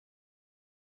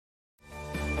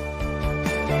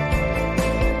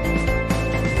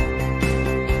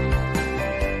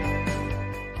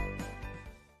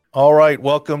All right,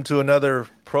 welcome to another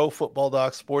Pro Football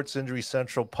Doc Sports Injury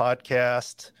Central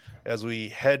podcast. As we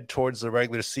head towards the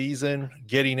regular season,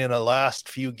 getting in a last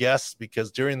few guests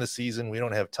because during the season we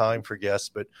don't have time for guests,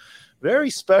 but very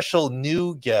special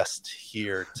new guest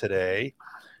here today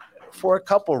for a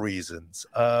couple reasons.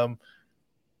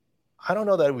 I don't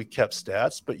know that we kept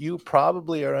stats, but you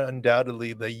probably are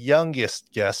undoubtedly the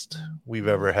youngest guest we've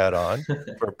ever had on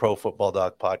for a Pro Football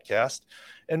Doc podcast,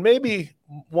 and maybe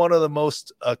one of the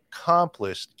most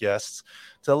accomplished guests.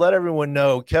 To let everyone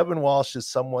know, Kevin Walsh is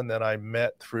someone that I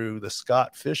met through the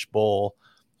Scott Fish Bowl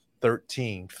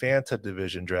 13 Fanta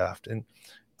Division draft. And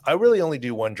I really only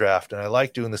do one draft, and I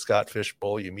like doing the Scott Fish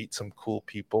Bowl. You meet some cool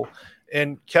people.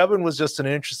 And Kevin was just an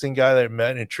interesting guy that I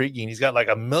met, intriguing. He's got like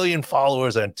 1 million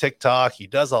followers on TikTok. He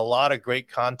does a lot of great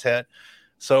content.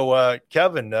 So,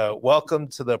 Kevin, welcome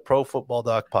to the Pro Football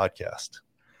Doc podcast.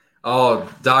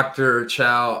 Oh, Dr.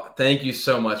 Chow, thank you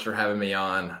so much for having me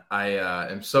on. I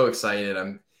am so excited.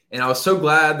 I was so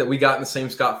glad that we got in the same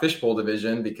Scott Fish Bowl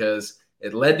division because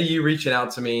it led to you reaching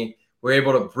out to me. We're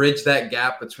able to bridge that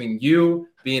gap between you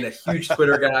being a huge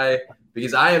Twitter guy,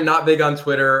 because I am not big on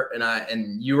Twitter,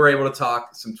 and you were able to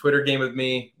talk some Twitter game with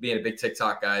me, being a big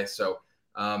TikTok guy. So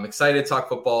I'm excited to talk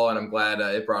football, and I'm glad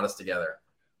it brought us together.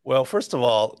 Well, first of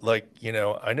all,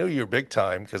 I know you're big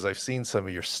time because I've seen some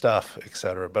of your stuff, et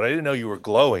cetera, but I didn't know you were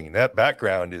glowing. That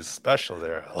background is special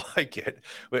there. I like it.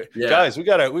 Yeah. Guys, we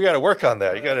gotta work on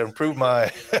that. You gotta improve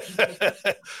my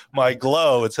my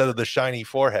glow instead of the shiny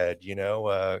forehead,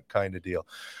 kind of deal.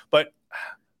 But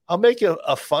I'll make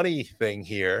a funny thing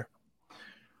here.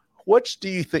 What do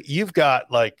you think? You've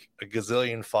got like a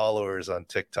gazillion followers on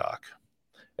TikTok.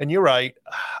 And you're right.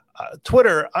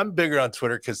 Twitter, I'm bigger on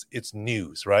Twitter because it's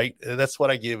news, right? That's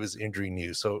what I give is injury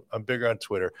news. So I'm bigger on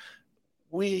Twitter.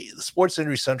 The Sports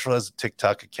Injury Central has a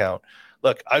TikTok account.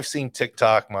 Look, I've seen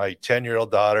TikTok. My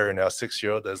 10-year-old daughter and now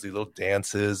 6-year-old does these little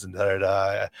dances and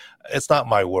da-da-da. It's not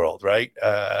my world, right?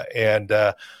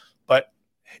 But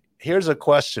here's a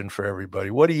question for everybody.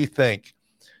 What do you think?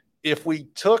 If we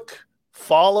took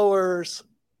followers,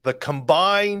 the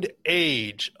combined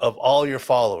age of all your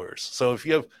followers. So if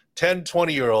you have 10,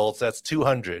 20-year-olds, that's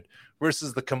 200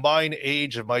 versus the combined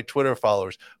age of my Twitter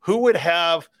followers. Who would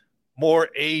have more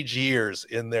age years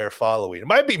in their following? It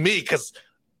might be me because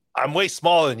I'm way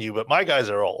smaller than you, but my guys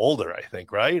are all older, I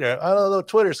think, right? I don't know.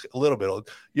 Twitter's a little bit old.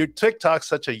 Your TikTok's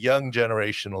such a young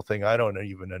generational thing. I don't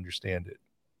even understand it.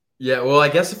 Yeah, well, I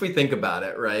guess if we think about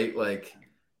it, right? Like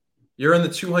you're in the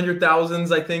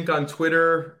 200,000s, I think, on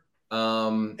Twitter.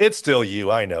 It's still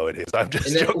you. I know it is. I'm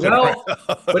just joking. Well,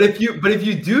 but if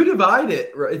you do divide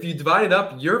it, if you divide it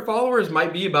up, your followers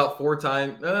might be about 4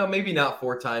 times, maybe not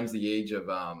 4 times the age of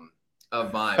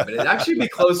mine, but it'd actually be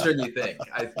closer than you think.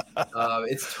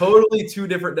 It's totally 2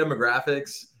 different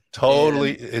demographics.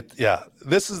 Totally.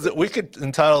 We could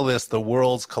entitle this the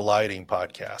Worlds Colliding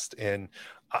podcast. And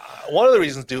one of the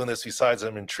reasons doing this, besides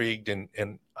I'm intrigued and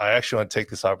I actually want to take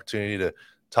this opportunity to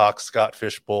talk Scott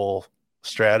Fish Bowl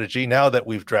strategy. Now that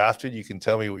we've drafted, you can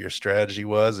tell me what your strategy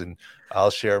was and I'll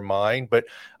share mine. But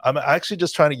I'm actually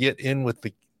just trying to get in with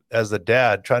as a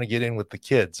dad, trying to get in with the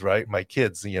kids, right? My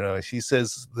kids, he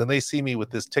says, then they see me with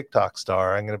this TikTok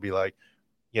star, I'm going to be like,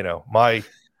 my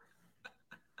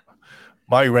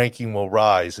ranking will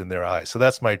rise in their eyes. So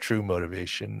that's my true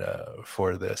motivation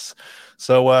for this.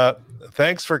 So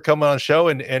thanks for coming on the show.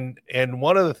 And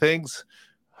one of the things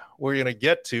we're going to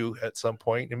get to at some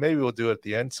point, and maybe we'll do it at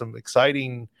the end, some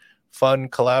exciting, fun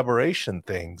collaboration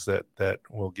things that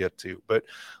we'll get to. But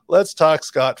let's talk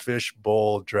Scott Fish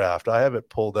Bowl draft. I have it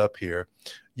pulled up here.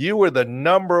 You were the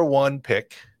number 1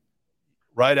 pick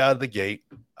right out of the gate.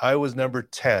 I was number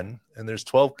 10, and there's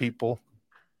 12 people,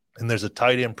 and there's a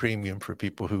tight end premium for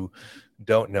people who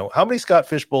don't know. How many Scott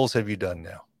Fish Bowls have you done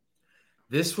now?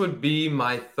 This would be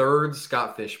my 3rd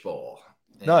Scott Fish Bowl.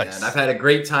 Nice. And I've had a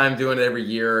great time doing it every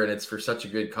year, and it's for such a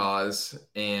good cause.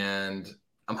 And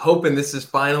I'm hoping this is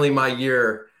finally my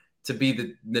year to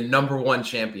be the number 1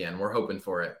 champion. We're hoping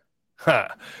for it.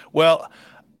 Well,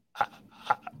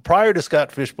 prior to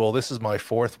Scott Fish Bowl, this is my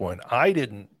 4th one. I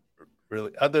didn't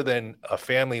really, other than a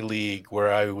family league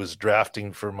where I was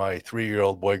drafting for my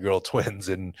 3-year-old boy-girl twins.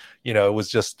 And, it was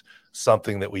just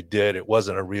something that we did. It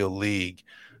wasn't a real league.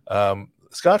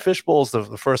 Scott Fish Bowl is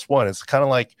the first one. It's kind of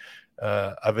like,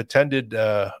 I've attended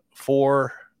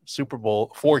 4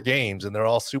 games, and they're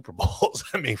all Super Bowls.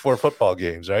 4 football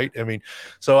games, right?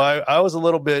 So I was a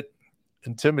little bit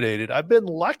intimidated. I've been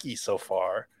lucky so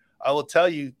far. I will tell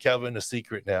you, Kevin, a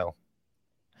secret now.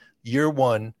 Year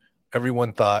 1,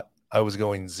 everyone thought I was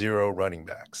going 0 running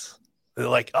backs. They're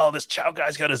like, oh, this Chow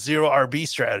guy's got a 0 RB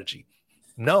strategy.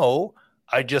 No,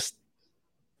 I just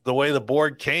the way the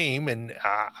board came, and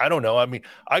I don't know. I mean,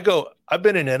 I've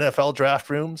been in NFL draft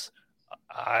rooms.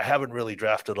 I haven't really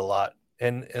drafted a lot.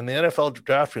 And in the NFL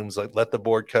draft rooms, like, let the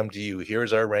board come to you.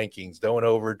 Here's our rankings. Don't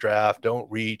overdraft. Don't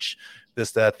reach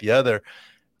this, that, the other.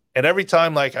 And every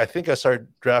time, like, I think I started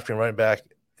drafting running back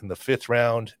in the 5th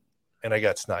round, and I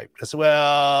got sniped. I said,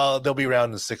 well, they'll be around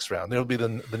in the 6th round. There'll be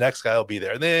the next guy will be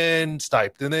there. And then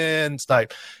sniped, and then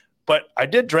sniped. But I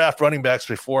did draft running backs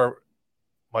before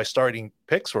my starting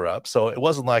picks were up. So it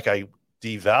wasn't like I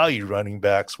devalued running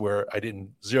backs where I didn't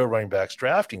zero running backs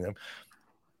drafting them.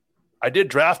 I did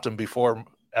draft them before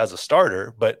as a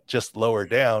starter, but just lower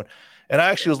down. And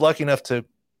I actually was lucky enough to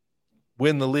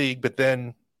win the league, but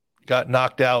then got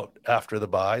knocked out after the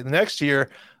bye. The next year,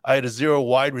 I had a 0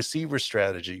 wide receiver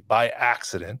strategy by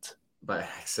accident. By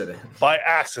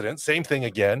accident. Same thing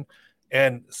again.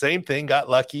 And same thing, got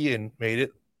lucky and made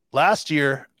it. Last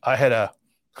year, I had a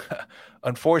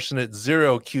unfortunate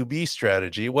 0 QB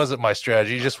strategy. It wasn't my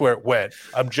strategy, just where it went.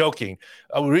 I'm joking.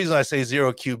 The reason I say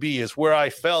 0 QB is where I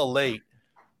fell late.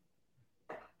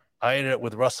 I ended up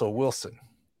with Russell Wilson.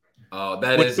 Oh,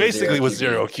 that which is basically was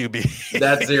 0 QB.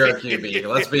 That's 0 QB.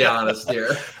 Let's be honest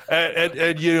here.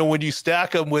 And you know, when you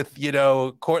stack them with, you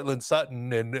know, Cortland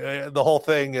Sutton and the whole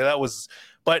thing, that was.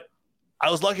 But I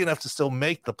was lucky enough to still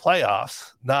make the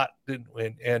playoffs. Didn't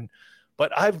win,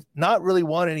 but I've not really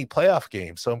won any playoff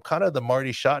games, so I'm kind of the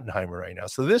Marty Schottenheimer right now.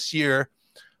 So this year,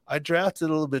 I drafted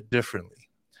a little bit differently.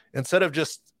 Instead of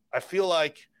just, I feel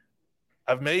like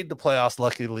I've made the playoffs,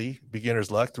 luckily, beginner's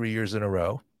luck, 3 years in a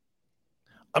row.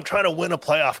 I'm trying to win a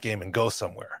playoff game and go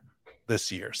somewhere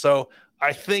this year. So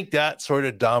I think that sort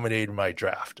of dominated my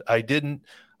draft. I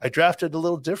drafted a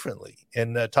little differently.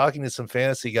 And talking to some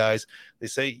fantasy guys, they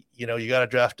say, you know, you got to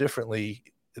draft differently.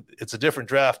 It's a different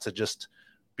draft to just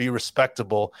be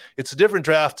respectable. It's a different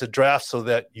draft to draft so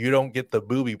that you don't get the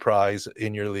booby prize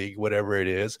in your league, whatever it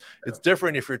is. It's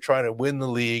different if you're trying to win the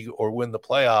league or win the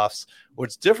playoffs, or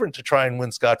it's different to try and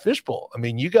win Scott Fishbowl. I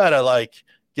mean, you got to like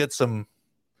get some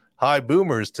high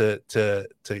boomers to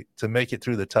make it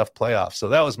through the tough playoffs. So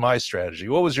that was my strategy.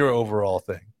 What was your overall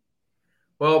thing?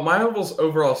 Well, my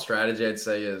overall strategy, I'd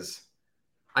say, is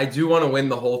I do want to win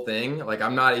the whole thing. Like,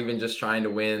 I'm not even just trying to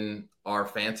win our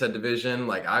Fanta division.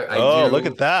 Like, I do. Look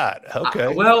at that.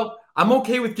 Okay. I'm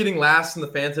okay with getting last in the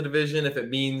Fanta division if it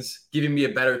means giving me a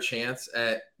better chance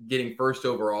at getting first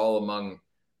overall among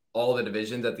all the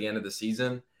divisions at the end of the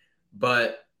season.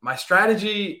 But my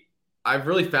strategy, I've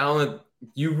really found that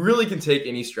you really can take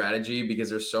any strategy because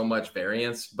there's so much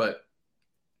variance. But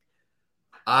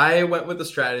I went with the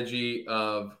strategy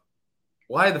of,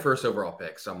 well, I had the first overall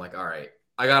pick. So I'm like, all right,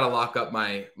 I got to lock up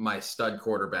my stud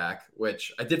quarterback,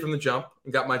 which I did from the jump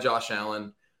and got my Josh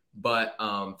Allen. But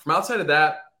from outside of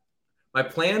that, my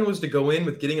plan was to go in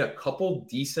with getting a couple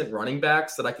decent running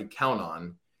backs that I could count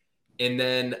on. And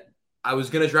then I was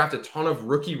going to draft a ton of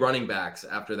rookie running backs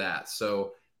after that.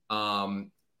 So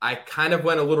I kind of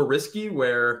went a little risky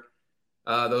where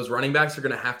those running backs are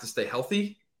going to have to stay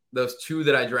healthy. Those 2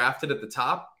 that I drafted at the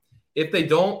top. If they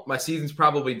don't, my season's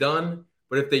probably done.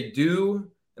 But if they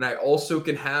do, and I also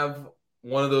can have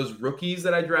one of those rookies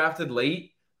that I drafted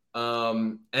late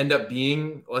end up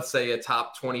being, let's say, a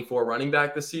top 24 running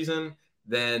back this season,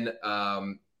 then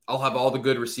I'll have all the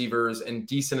good receivers and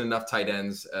decent enough tight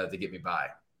ends to get me by.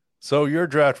 So your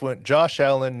draft went Josh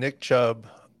Allen, Nick Chubb,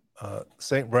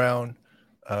 St. Brown,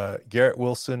 Garrett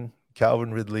Wilson,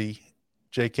 Calvin Ridley,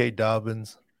 J.K.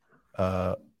 Dobbins,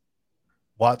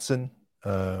 Watson,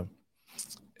 and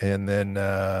then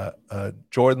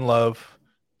Jordan Love,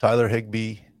 Tyler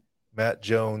Higbee, Matt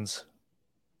Jones,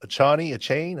 Achani.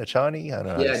 I don't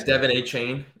know. Yeah, Devin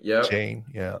Achane. Yep. Achane,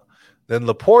 yeah. Then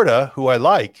Laporta, who I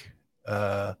like,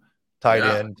 tight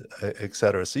end, et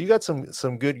cetera. So you got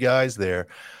some good guys there.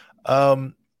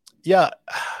 Yeah,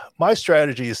 my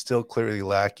strategy is still clearly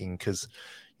lacking because,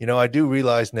 you know, I do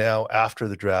realize now after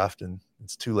the draft, and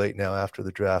it's too late now after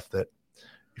the draft, that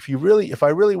if I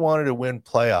really wanted to win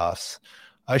playoffs,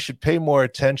 I should pay more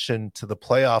attention to the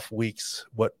playoff weeks,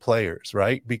 what players,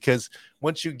 right? Because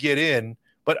once you get in,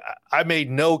 but I made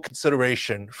no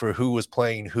consideration for who was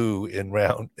playing who in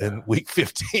week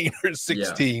 15 or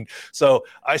 16. Yeah. So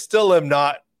I still am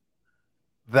not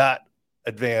that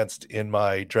advanced in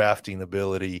my drafting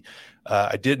ability.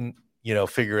 I didn't,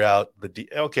 figure out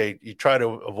okay, you try to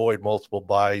avoid multiple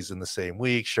buys in the same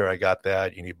week. Sure, I got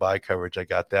that. You need buy coverage. I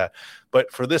got that.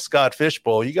 But for this Scott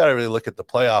Fishbowl, you got to really look at the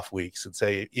playoff weeks and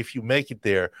say, if you make it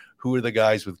there, who are the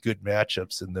guys with good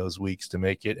matchups in those weeks to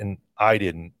make it? And I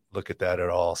didn't look at that at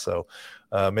all. So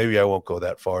maybe I won't go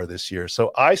that far this year.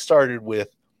 So I started with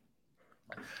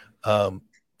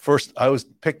first, I was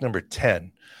pick number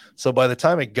 10. So by the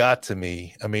time it got to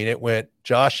me, I mean, it went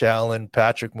Josh Allen,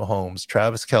 Patrick Mahomes,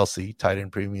 Travis Kelce, tight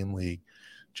end premium league,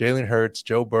 Jalen Hurts,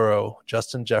 Joe Burrow,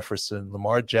 Justin Jefferson,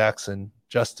 Lamar Jackson,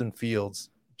 Justin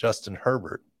Fields, Justin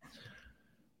Herbert.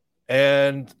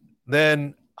 And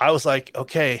then I was like,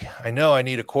 okay, I know I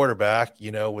need a quarterback,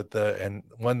 and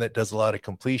one that does a lot of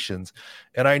completions.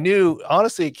 And I knew,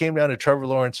 honestly, it came down to Trevor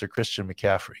Lawrence or Christian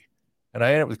McCaffrey. And I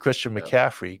ended up with Christian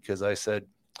McCaffrey because I said,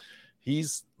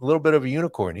 he's a little bit of a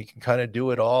unicorn. He can kind of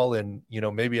do it all. And,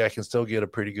 maybe I can still get a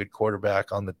pretty good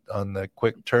quarterback on the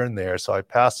quick turn there. So I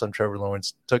passed on Trevor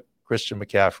Lawrence, took Christian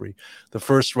McCaffrey, the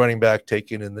first running back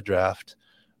taken in the draft.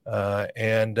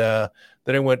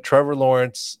 Then it went Trevor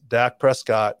Lawrence, Dak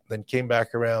Prescott, then came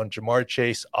back around Jamar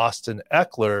Chase, Austin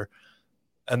Eckler.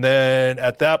 And then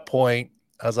at that point,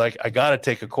 I was like, I got to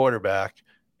take a quarterback.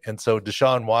 And so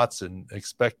Deshaun Watson,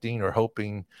 expecting or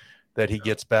hoping that he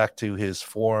gets back to his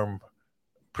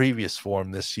previous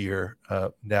form this year,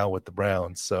 now with the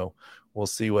Browns. So we'll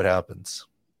see what happens.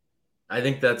 I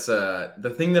think that's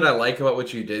the thing that I like about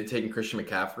what you did, taking Christian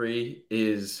McCaffrey,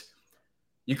 is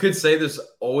you could say there's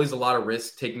always a lot of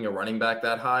risk taking a running back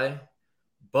that high,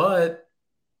 but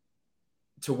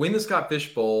to win the Scott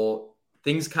Fish Bowl,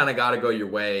 things kind of got to go your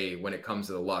way when it comes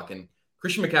to the luck. And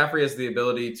Christian McCaffrey has the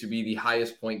ability to be the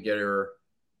highest point getter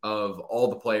of all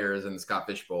the players in the Scott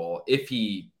Fish Bowl if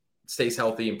he stays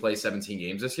healthy and plays 17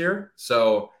 games this year.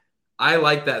 So I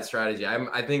like that strategy.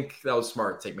 I think that was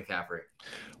smart to take McCaffrey.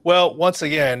 Well, once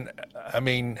again, I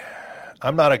mean,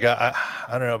 I'm not a guy.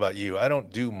 I don't know about you. I don't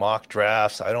do mock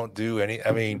drafts. I don't do any.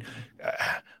 I mean,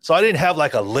 so I didn't have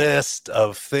like a list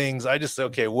of things. I just,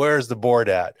 okay, where's the board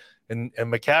at? And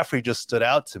McCaffrey just stood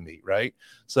out to me, right?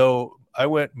 So I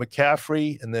went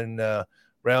McCaffrey, and then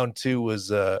round 2 was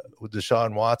with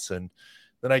Deshaun Watson.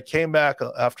 Then I came back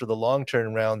after the long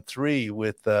turn round 3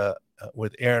 with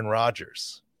Aaron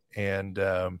Rodgers, and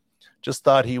just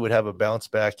thought he would have a bounce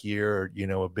back year,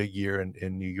 or, a big year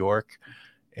in New York.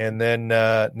 And then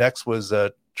next was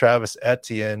Travis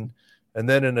Etienne. And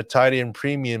then in a tight end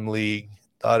premium league,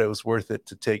 thought it was worth it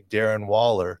to take Darren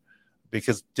Waller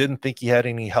because didn't think he had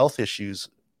any health issues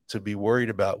to be worried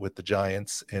about with the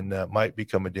Giants, and might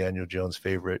become a Daniel Jones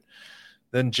favorite.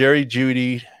 Then Jerry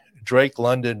Jeudy, Drake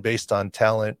London based on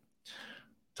talent.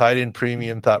 Tight end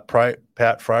premium, thought Pat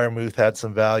Freiermuth had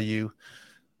some value.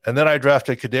 And then I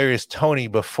drafted Kadarius Toney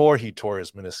before he tore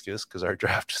his meniscus because our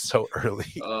draft is so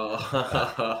early.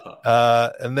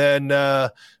 And then,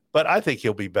 but I think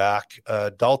he'll be back.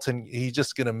 Dalton, he's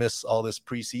just going to miss all this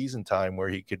preseason time where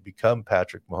he could become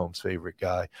Patrick Mahomes' favorite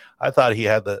guy. I thought he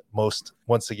had the most,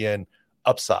 once again,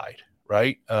 upside,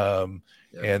 right?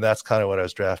 And that's kind of what I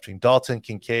was drafting. Dalton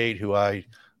Kincaid, who I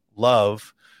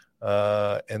love.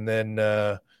 And then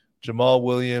Jamal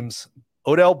Williams,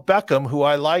 Odell Beckham, who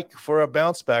I like for a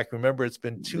bounce back. Remember, it's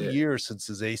been 2 years since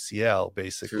his ACL,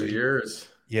 basically. 2 years.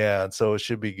 Yeah, and so it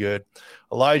should be good.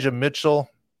 Elijah Mitchell,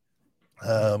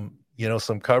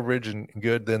 some coverage and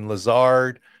good. Then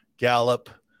Lazard, Gallup,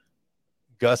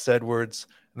 Gus Edwards.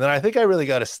 And then I think I really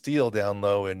got a steal down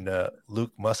low in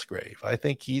Luke Musgrave. I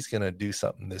think he's going to do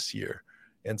something this year.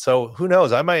 And so who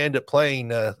knows? I might end up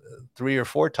playing 3 or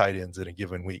 4 tight ends in a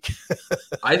given week.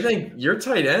 I think your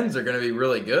tight ends are going to be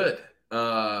really good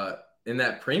in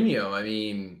that premium. I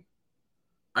mean,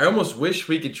 I almost wish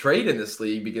we could trade in this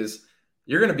league because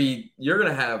you're going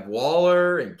to have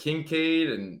Waller and Kincaid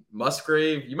and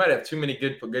Musgrave. You might have too many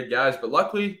good guys, but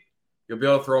luckily you'll be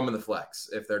able to throw them in the flex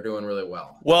if they're doing really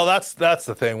well. Well, that's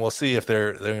the thing. We'll see if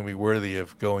they're going to be worthy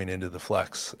of going into the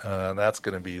flex. That's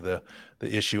going to be the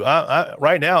issue.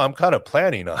 Right now, I'm kind of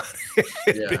planning on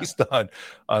it based on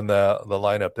the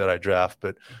lineup that I draft,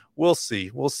 but we'll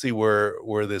see. We'll see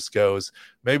where this goes.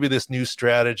 Maybe this new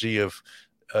strategy of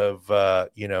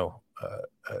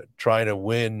trying to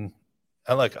win.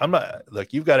 I'm not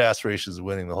you've got aspirations of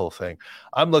winning the whole thing.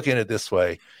 I'm looking at it this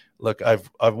way. Look, I've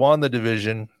won the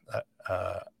division.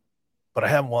 But I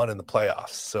haven't won in the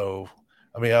playoffs. So,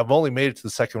 I mean, I've only made it to the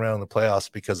second round in the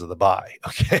playoffs because of the bye,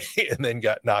 okay, and then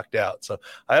got knocked out. So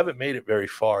I haven't made it very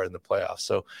far in the playoffs.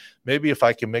 So maybe if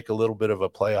I can make a little bit of a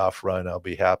playoff run, I'll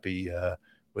be happy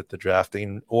with the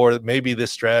drafting. Or maybe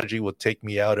this strategy will take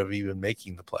me out of even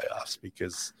making the playoffs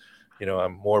because,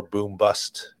 I'm more boom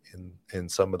bust in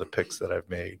some of the picks that I've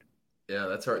made. Yeah,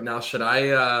 that's right. Now,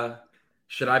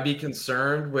 should I be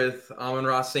concerned with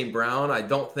Amon-Ra St. Brown? I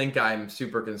don't think I'm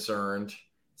super concerned.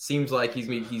 seems like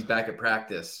he's back at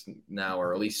practice now,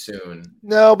 or at least soon.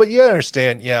 No, but you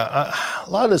understand. Yeah, a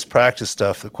lot of this practice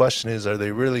stuff. The question is, are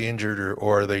they really injured,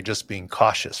 or are they just being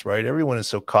cautious? Right? Everyone is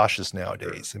so cautious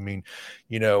nowadays. I mean,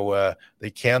 they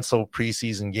cancel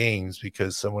preseason games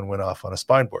because someone went off on a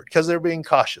spine board because they're being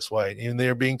cautious. Why? And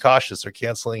they're being cautious. They're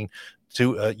canceling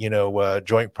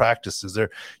joint practices. They're,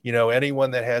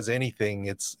 anyone that has anything,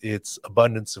 it's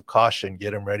abundance of caution.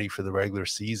 Get them ready for the regular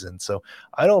season. So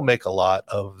I don't make a lot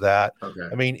of that. Okay.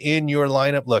 I mean, in your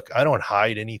lineup, look, I don't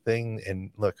hide anything.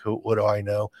 And look, what do I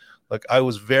know? Look, I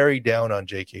was very down on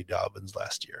J.K. Dobbins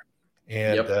last year.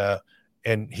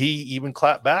 And he even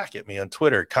clapped back at me on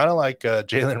Twitter, kind of like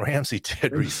Jalen Ramsey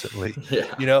did recently.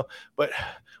 Yeah. But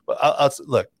I'll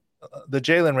look, the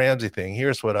Jalen Ramsey thing,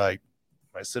 here's what I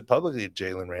said publicly to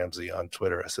Jalen Ramsey on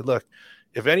Twitter. I said, look,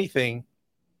 if anything,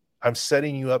 I'm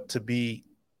setting you up to be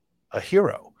a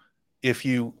hero. If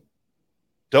you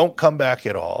don't come back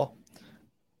at all,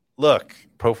 look,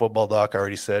 Pro Football Doc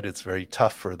already said it's very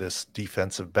tough for this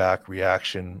defensive back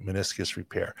reaction meniscus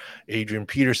repair. Adrian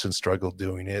Peterson struggled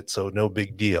doing it, so no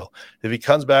big deal. If he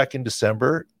comes back in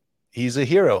December, he's a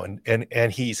hero,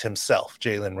 and he's himself,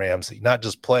 Jalen Ramsey, not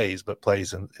just plays, but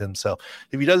plays himself.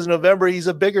 If he does in November, he's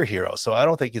a bigger hero. So I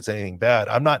don't think it's anything bad.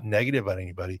 I'm not negative on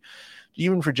anybody.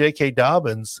 Even for J.K.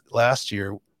 Dobbins last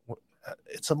year,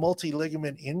 it's a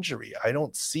multi-ligament injury. I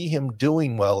don't see him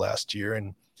doing well last year,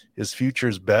 and his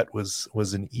futures bet was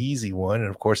an easy one. And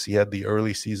of course, he had the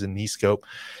early season knee scope,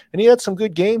 and he had some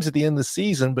good games at the end of the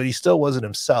season, but he still wasn't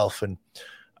himself. And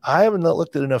I haven't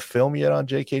looked at enough film yet on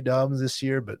J.K. Dobbins this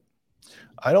year, but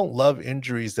I don't love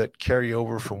injuries that carry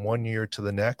over from one year to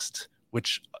the next,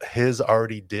 which his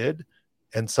already did.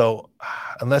 And so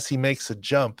unless he makes a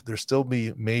jump, there still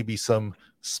be maybe some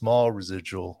small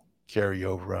residual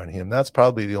carryover on him. That's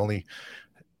probably the only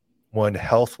one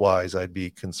health-wise I'd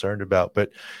be concerned about. But,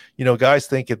 guys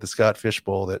think at the Scott Fish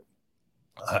Bowl that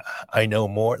I know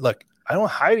more. Look, I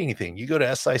don't hide anything. You go to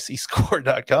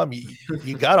sicscore.com,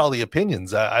 you got all the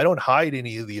opinions. I don't hide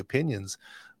any of the opinions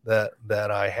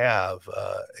that I have,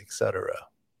 etc.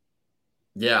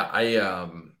 Yeah,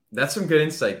 that's some good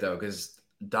insight though, because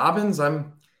Dobbins,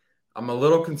 I'm a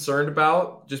little concerned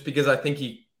about, just because I think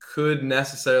he could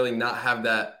necessarily not have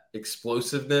that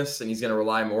explosiveness, and he's going to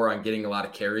rely more on getting a lot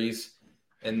of carries.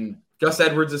 And Gus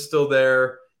Edwards is still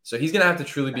there, so he's going to have to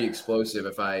truly be explosive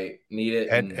if I need it.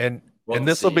 And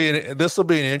this will be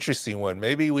an interesting one.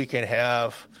 Maybe we can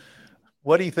have.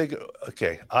 What do you think?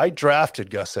 Okay, I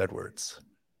drafted Gus Edwards.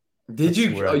 Did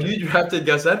you? Oh, you drafted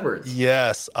Gus Edwards?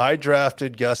 Yes, I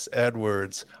drafted Gus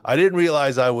Edwards. I didn't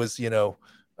realize I was,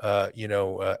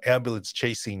 ambulance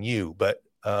chasing you, but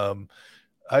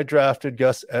I drafted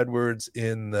Gus Edwards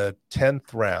in the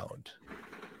 10th round.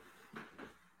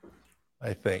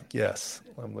 I think, yes.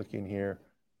 I'm looking here.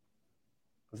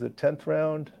 Was it 10th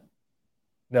round?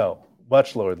 No,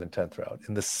 much lower than 10th round.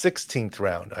 In the 16th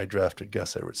round, I drafted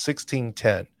Gus Edwards.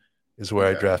 16-10. Is where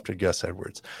I drafted Gus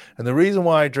Edwards. And the reason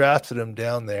why I drafted him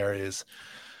down there is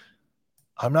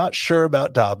I'm not sure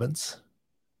about Dobbins.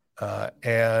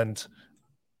 And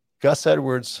Gus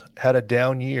Edwards had a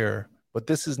down year, but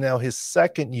this is now his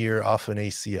second year off an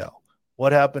ACL.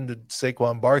 What happened to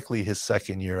Saquon Barkley his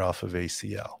second year off of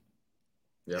ACL?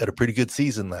 Yep. Had a pretty good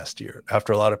season last year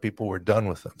after a lot of people were done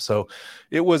with him. So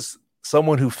it was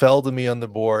someone who fell to me on the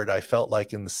board. I felt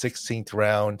like in the 16th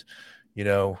round,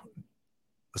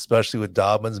 especially with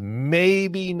Dobbins,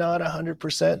 maybe not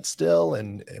 100% still,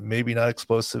 and maybe not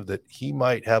explosive, that he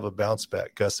might have a bounce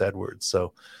back, Gus Edwards.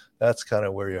 So that's kind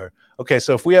of where you are. Okay,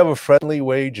 so if we have a friendly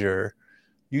wager,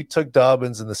 you took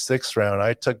Dobbins in the 6th round.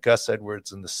 I took Gus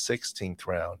Edwards in the 16th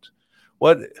round.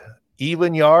 What,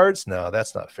 even yards? No,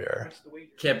 that's not fair.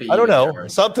 Can't be. I don't know.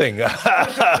 Yards. Something. A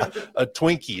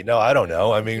Twinkie. No, I don't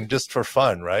know. I mean, just for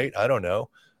fun, right? I don't know.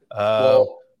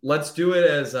 Well, let's do it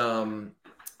as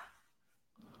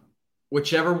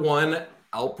whichever one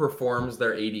outperforms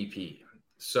their ADP.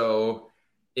 So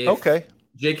if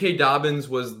J.K. Dobbins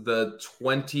was the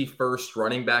 21st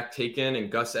running back taken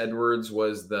and Gus Edwards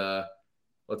was the,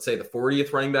 let's say, the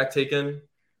 40th running back taken,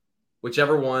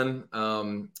 whichever one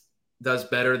does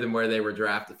better than where they were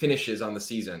drafted, finishes on the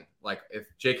season. Like if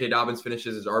J.K. Dobbins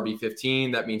finishes as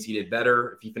RB15, that means he did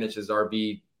better. If he finishes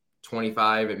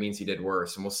RB25, it means he did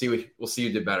worse. And we'll see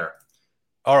who did better.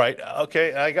 All right.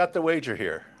 Okay. I got the wager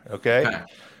here. Okay.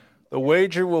 The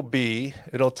wager will be,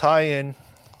 it'll tie in.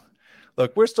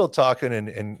 Look, we're still talking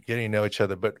and getting to know each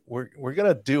other, but we're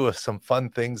going to do some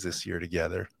fun things this year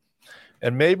together.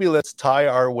 And maybe let's tie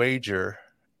our wager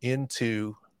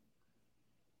into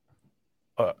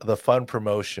the fun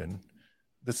promotion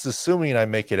this is assuming I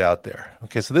make it out there.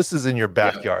 Okay, so this is in your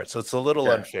Yeah. backyard, so it's a little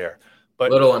Okay. unfair.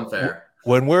 But Little unfair.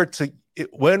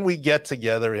 when we get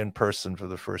together in person for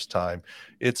the first time,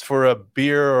 it's for a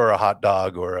beer or a hot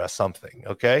dog or a something.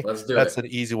 Okay, Let's do that's it.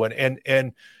 an easy one.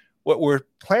 And what we're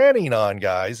planning on,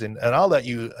 guys, and I'll let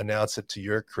you announce it to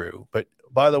your crew. But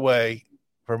by the way,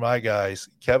 for my guys,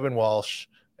 Kevin Walsh,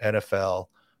 NFL,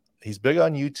 he's big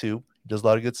on YouTube. He does a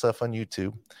lot of good stuff on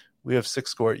YouTube. We have Six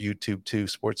Score at YouTube too,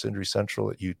 Sports Injury Central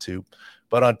at YouTube.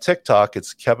 But on TikTok,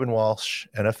 it's Kevin Walsh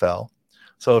NFL.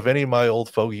 So if any of my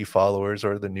old fogey followers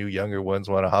or the new younger ones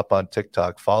want to hop on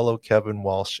TikTok, follow Kevin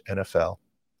Walsh NFL.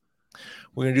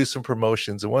 We're going to do some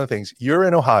promotions. And one of the things, you're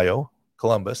in Ohio,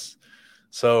 Columbus.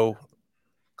 So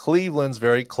Cleveland's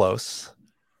very close.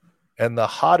 And the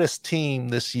hottest team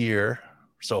this year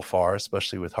so far,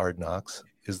 especially with Hard Knocks,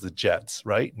 is the Jets,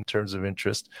 right? In terms of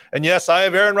interest. And yes, I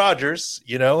have Aaron Rodgers,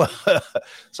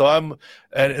 so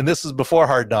and this is before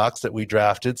Hard Knocks that we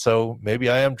drafted. So maybe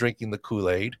I am drinking the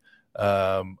Kool-Aid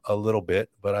a little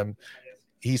bit, but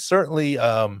he's certainly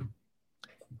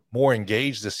more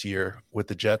engaged this year with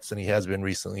the Jets than he has been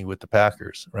recently with the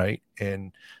Packers, right?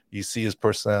 And you see his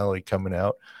personality coming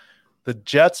out. The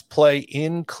Jets play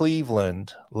in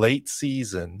Cleveland late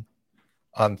season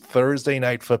on Thursday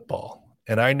Night Football.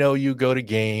 And I know you go to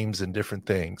games and different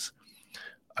things.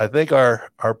 I think our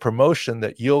promotion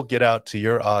that you'll get out to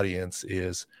your audience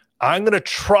is, I'm going to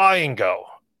try and go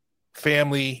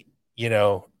family,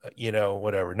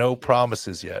 whatever, no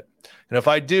promises yet. And if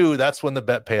I do, that's when the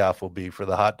bet payoff will be for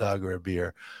the hot dog or a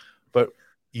beer. But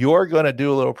you're going to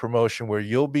do a little promotion where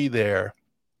you'll be there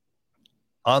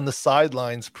on the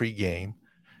sidelines pregame,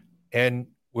 and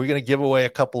we're going to give away a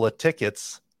couple of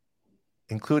tickets,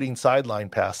 including sideline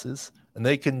passes, and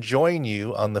they can join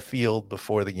you on the field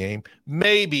before the game.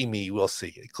 Maybe me, we'll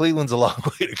see. Cleveland's a long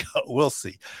way to go. We'll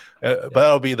see. But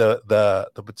that'll be the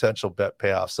potential bet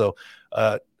payoff. So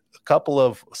a couple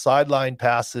of sideline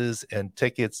passes and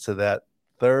tickets to that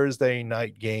Thursday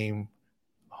night game,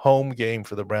 home game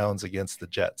for the Browns against the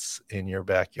Jets in your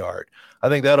backyard. I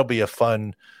think that'll be a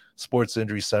fun Sports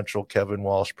Injury Central Kevin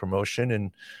Walsh promotion,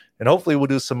 and hopefully we'll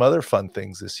do some other fun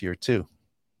things this year too.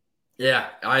 Yeah,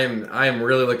 I am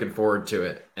really looking forward to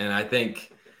it. And I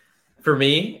think for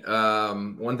me,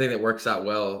 one thing that works out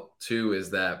well too is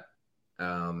that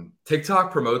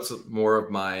TikTok promotes more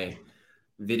of my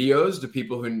videos to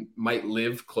people who might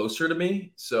live closer to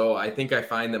me. So I think I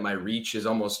find that my reach is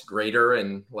almost greater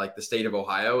in like the state of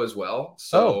Ohio as well.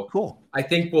 So cool. I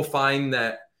think we'll find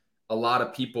that a lot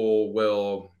of people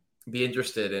will be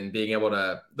interested in being able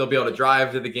to, they'll be able to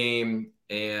drive to the game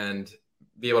and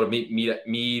be able to meet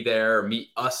me there, meet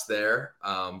us there.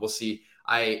 We'll see.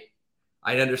 I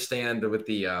understand with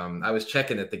the, I was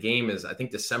checking that the game is, I think,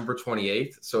 December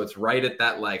 28th. So it's right at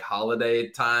that like holiday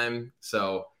time.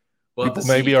 So we'll people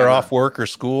maybe are off work or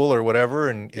school or whatever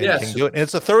and yes. can do it. And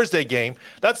it's a Thursday game.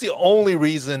 That's the only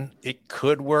reason it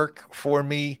could work for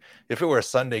me. If it were a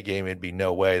Sunday game, it'd be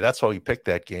no way. That's why we picked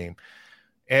that game.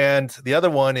 And the other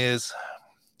one is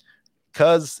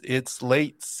because it's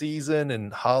late season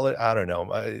and holiday. I don't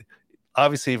know.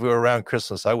 Obviously, if we were around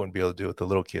Christmas, I wouldn't be able to do it with the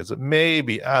little kids. But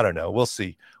maybe, I don't know. We'll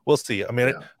see. We'll see. I mean,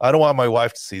 yeah. I don't want my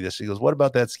wife to see this. She goes, "What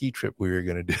about that ski trip we were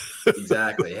going to do?"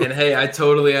 Exactly. And hey, I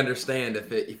totally understand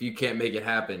if you can't make it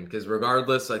happen, because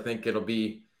regardless, I think it'll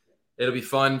be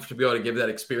fun to be able to give that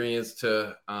experience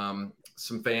to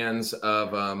some fans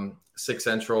of Six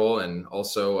Central and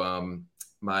also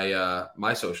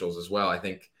my socials as well. I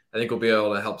think we'll be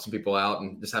able to help some people out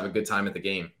and just have a good time at the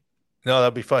game. No,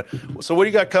 that'd be fun. So what do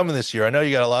you got coming this year? I know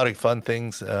you got a lot of fun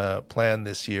things planned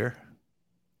this year.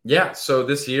 Yeah. So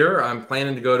this year I'm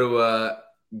planning to go to a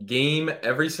game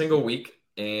every single week,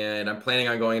 and I'm planning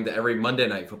on going to every Monday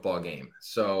Night Football game.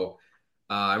 So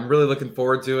I'm really looking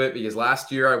forward to it, because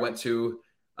last year I went to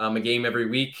a game every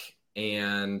week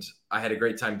and I had a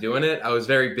great time doing it. I was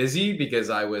very busy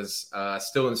because I was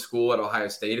still in school at Ohio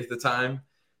State at the time.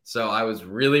 So I was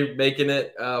really making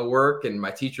it work, and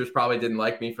my teachers probably didn't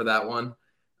like me for that one.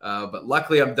 But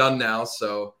luckily I'm done now.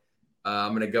 So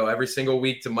I'm going to go every single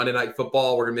week to Monday Night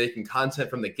Football. We're going to be making content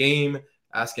from the game,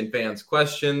 asking fans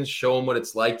questions, show them what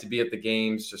it's like to be at the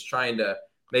games, just trying to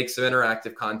make some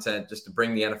interactive content just to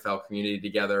bring the NFL community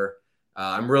together.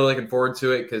 I'm really looking forward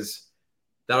to it, because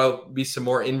that'll be some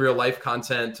more in real life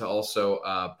content to also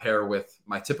pair with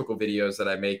my typical videos that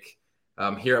I make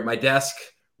here at my desk,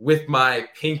 with my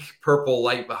pink purple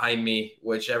light behind me,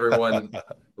 which everyone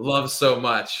loves so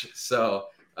much. So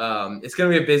it's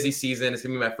going to be a busy season. It's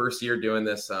going to be my first year doing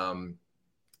this.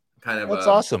 That's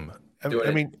awesome.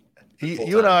 I mean,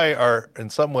 you and I are, in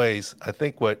some ways, I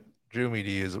think what drew me to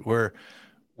you is we're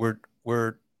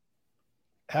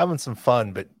having some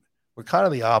fun, but we're kind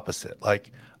of the opposite.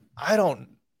 Like,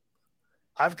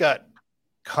 I've got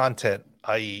content,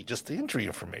 i.e., just the injury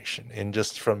information, and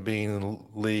just from being in the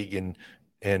league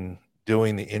and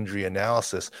doing the injury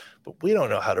analysis, but we don't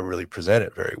know how to really present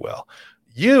it very well.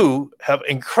 You have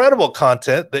incredible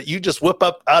content that you just whip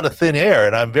up out of thin air,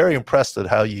 and I'm very impressed at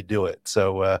how you do it.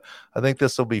 So I think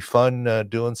this will be fun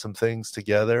doing some things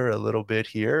together a little bit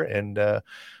here, and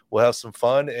we'll have some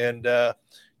fun, and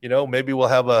maybe we'll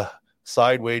have a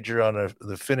side wager on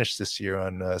the finish this year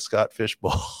on Scott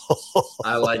Fishbowl.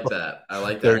 I like that. I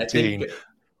like that. 13. I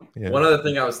think one other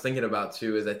thing I was thinking about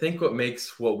too is I think what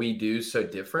makes what we do so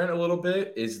different a little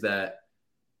bit is that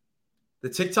the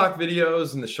TikTok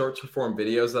videos and the short form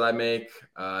videos that I make,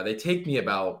 they take me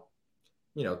about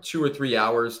 2 or 3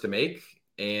 hours to make.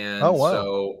 And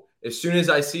so as soon as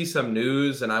I see some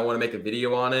news and I want to make a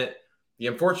video on it, the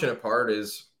unfortunate part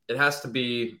is it has to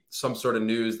be some sort of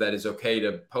news that is okay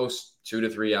to post 2 to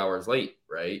 3 hours late,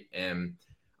 right? And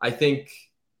I think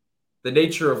the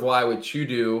nature of why what you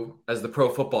do as the pro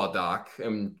football doc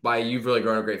and why you've really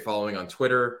grown a great following on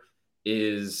Twitter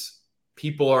is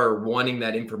people are wanting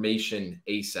that information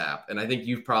ASAP. And I think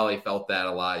you've probably felt that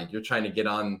a lot. You're trying to get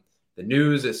on the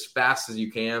news as fast as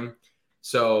you can.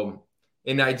 So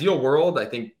in the ideal world, I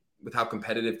think with how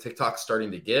competitive TikTok's starting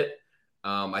to get,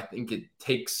 I think it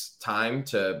takes time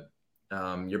to,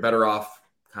 you're better off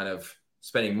kind of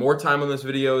spending more time on those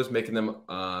videos, making them,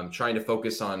 trying to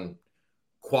focus on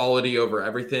quality over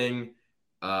everything.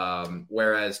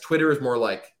 Whereas Twitter is more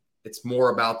like, it's more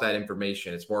about that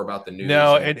information. It's more about the news.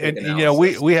 No, and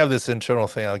we have this internal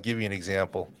thing. I'll give you an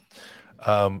example.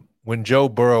 When Joe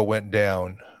Burrow went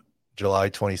down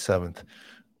July 27th,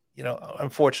 I'm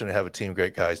fortunate to have a team of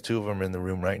great guys. 2 of them are in the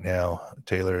room right now,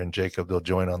 Taylor and Jacob. They'll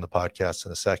join on the podcast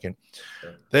in a second.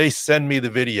 Sure. They send me the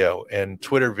video and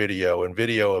Twitter video and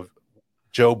video of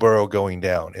Joe Burrow going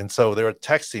down. And so they were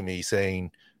texting me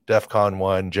saying, DEFCON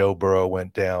 1, Joe Burrow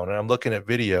went down. And I'm looking at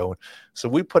video. So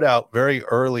we put out very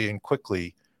early and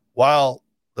quickly while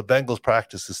the Bengals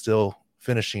practice is still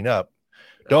finishing up.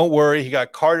 Don't worry, he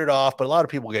got carted off, but a lot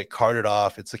of people get carted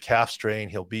off. It's a calf strain.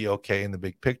 He'll be okay in the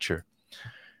big picture.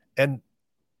 And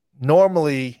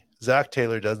normally, Zach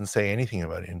Taylor doesn't say anything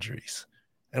about injuries.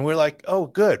 And we're like, oh,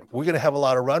 good. We're going to have a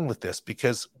lot of run with this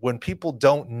because when people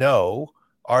don't know,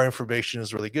 our information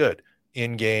is really good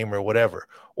in game or whatever.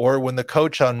 Or when the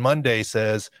coach on Monday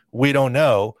says, we don't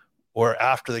know, or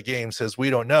after the game says, we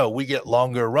don't know, we get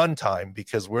longer run time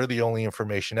because we're the only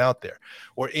information out there.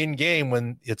 Or in game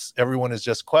when everyone is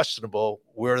just questionable,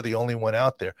 we're the only one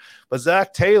out there. But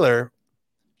Zach Taylor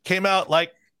came out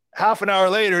like half an hour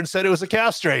later and said it was a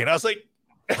calf strain. I was like,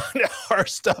 our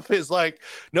stuff is like,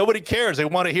 nobody cares. They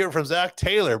want to hear from Zach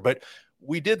Taylor, but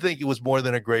we did think it was more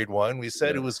than a grade 1. We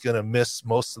said it was going to miss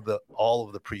all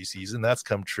of the preseason. That's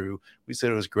come true. We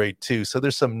said it was grade 2. So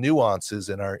there's some nuances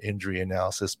in our injury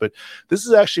analysis, but this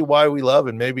is actually why we love,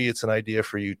 and maybe it's an idea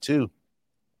for you too.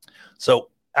 So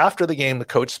after the game, the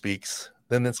coach speaks,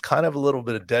 then it's kind of a little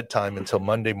bit of dead time until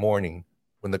Monday morning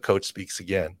when the coach speaks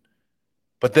again.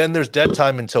 But then there's dead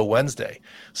time until Wednesday.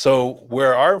 So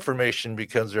where our information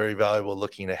becomes very valuable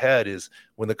looking ahead is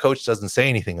when the coach doesn't say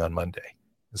anything on Monday.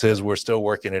 It says we're still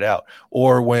working it out.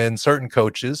 Or when certain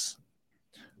coaches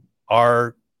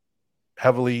are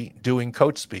heavily doing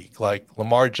coach speak, like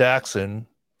Lamar Jackson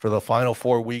for the final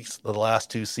 4 weeks of the last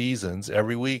 2 seasons,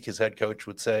 every week his head coach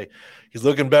would say, he's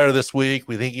looking better this week.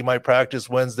 We think he might practice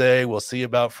Wednesday. We'll see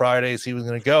about Friday. See who's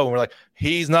going to go. And we're like,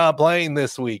 he's not playing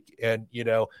this week. And,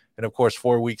 and of course,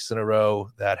 4 weeks in a row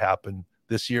that happened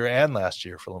this year and last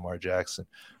year for Lamar Jackson,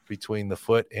 between the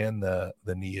foot and the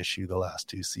knee issue the last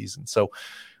 2 seasons. So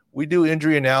we do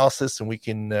injury analysis and we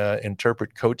can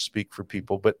interpret coach speak for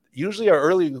people, but usually our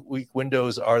early week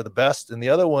windows are the best. And the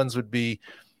other ones would be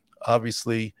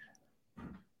obviously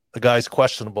the guy's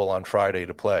questionable on Friday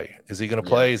to play. Is he going to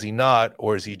play? Is he not?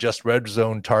 Or is he just red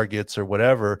zone targets or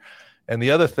whatever? And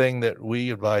the other thing that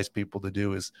we advise people to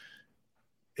do is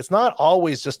it's not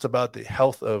always just about the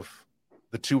health of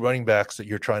the 2 running backs that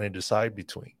you're trying to decide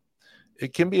between.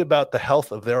 It can be about the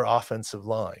health of their offensive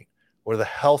line or the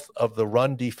health of the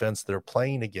run defense they're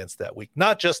playing against that week.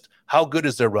 Not just how good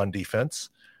is their run defense,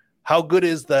 how good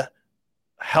is the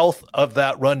health of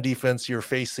that run defense you're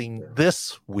facing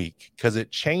this week, because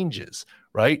it changes,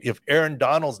 right? If Aaron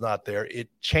Donald's not there, it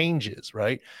changes,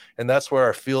 right? And that's where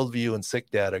our field view and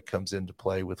sick data comes into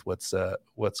play with what's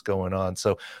going on.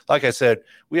 So like I said,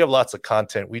 we have lots of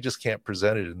content. We just can't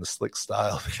present it in the slick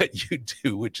style that you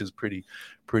do, which is pretty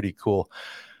cool.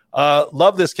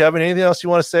 Love this, Kevin. Anything else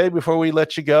you want to say before we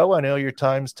let you go? I know your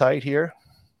time's tight here.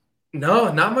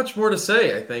 No, not much more to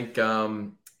say. I think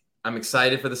I'm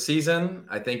excited for the season.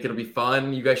 I think it'll be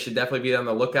fun. You guys should definitely be on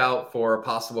the lookout for a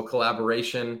possible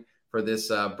collaboration for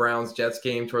this Browns-Jets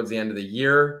game towards the end of the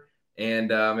year.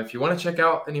 And if you want to check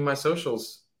out any of my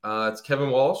socials, it's Kevin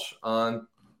Walsh on,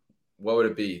 what would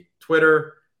it be?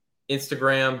 Twitter,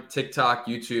 Instagram, TikTok,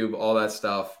 YouTube, all that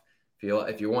stuff.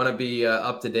 If you want to be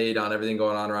up to date on everything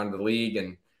going on around the league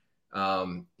and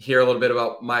hear a little bit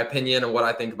about my opinion and what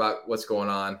I think about what's going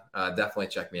on, definitely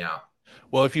check me out.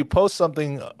 Well, if you post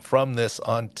something from this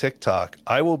on TikTok,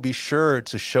 I will be sure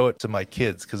to show it to my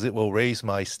kids because it will raise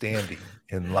my standing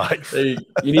in life. You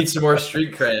need some more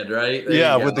street cred, right?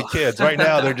 Yeah, with the kids. Right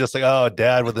now, they're just like, oh,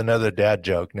 dad with another dad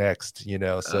joke next,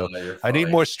 So I need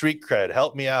more street cred.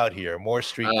 Help me out here. More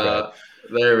street cred.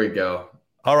 There we go.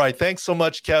 All right. Thanks so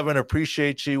much, Kevin.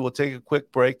 Appreciate you. We'll take a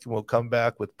quick break and we'll come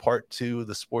back with part 2 of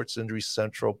the Sports Injury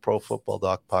Central Pro Football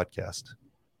Doc podcast.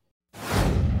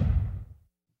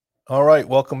 All right.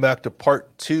 Welcome back to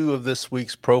part 2 of this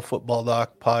week's Pro Football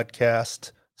Doc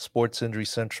podcast, Sports Injury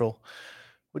Central.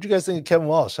 What do you guys think of Kevin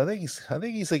Walsh? I think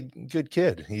he's a good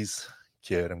kid.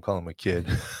 I'm calling him a kid.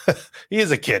 He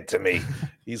is a kid to me.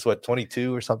 He's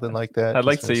 22 or something like that. I'd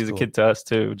like to say he's a kid to us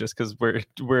too, just because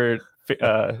we're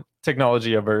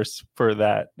technology averse for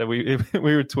that. That we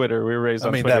were Twitter. We were raised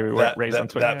on Twitter. We weren't raised on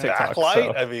Twitter. TikTok.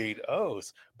 So.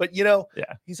 But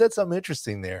he said something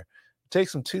interesting there. It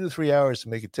takes him 2 to 3 hours to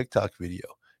make a TikTok video.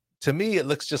 To me, it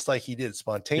looks just like he did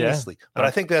spontaneously. Yeah. But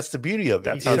I think that's the beauty of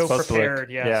it. That's so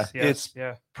prepared. Yes. It's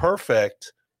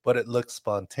perfect, but it looks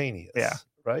spontaneous. Yeah.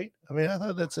 Right? I mean, I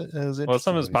thought it was interesting. Well,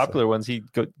 some of his popular ones, he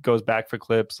goes back for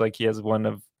clips. Like he has one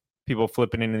of people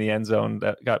flipping into the end zone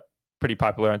that got pretty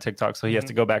popular on TikTok. So he has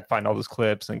to go back, find all those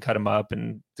clips and cut them up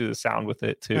and do the sound with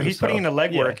it too. No, he's putting in the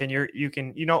legwork and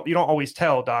you don't always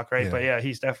tell, Doc, right? Yeah. But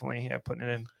he's definitely putting it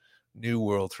in. New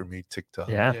world for me, TikTok.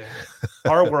 Yeah.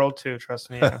 Our world too, trust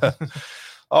me. Yeah.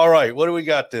 All right, what do we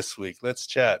got this week? Let's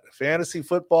chat. Fantasy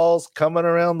football's coming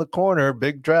around the corner.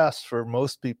 Big drafts for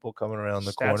most people coming around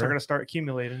the corner. Stats are going to start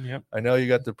accumulating. Yep. I know you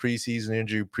got the preseason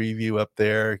injury preview up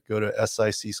there. Go to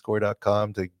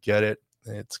sicscore.com to get it.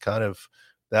 It's kind of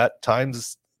that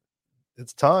time's.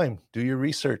 It's time. Do your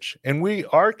research. And we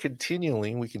are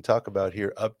continually, we can talk about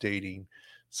here, updating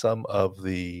some of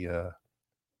the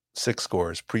 6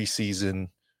 scores, preseason,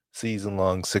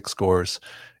 season-long 6 scores.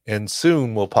 And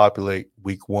soon we'll populate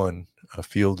week 1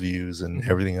 field views and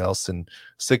everything else and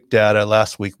sick data.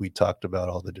 Last week we talked about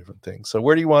all the different things. So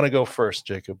where do you want to go first,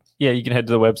 Jacob? Yeah, you can head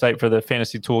to the website for the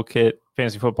Fantasy Toolkit.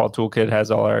 Fantasy Football Toolkit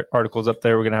has all our articles up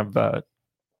there. We're going to have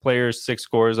players, 6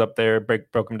 scores up there,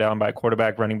 broke them down by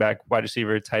quarterback, running back, wide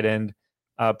receiver, tight end.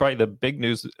 Probably the big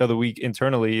news of the week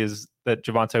internally is that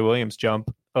Javonte Williams jumped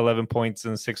 11 points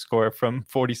in the 6 score from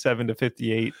 47 to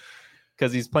 58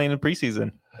 because he's playing in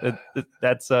preseason.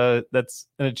 That's an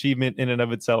achievement in and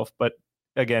of itself. But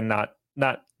again,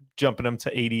 not jumping him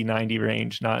to 80, 90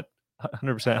 range, not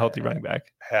 100% healthy running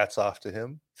back. Hats off to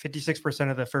him.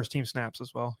 56% of the first team snaps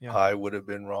as well. Yeah. I would have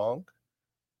been wrong.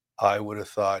 I would have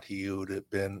thought he would have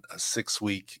been a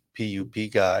 6-week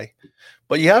PUP guy.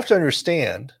 But you have to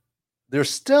understand, there's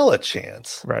still a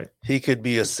chance he could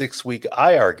be a 6-week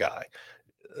IR guy.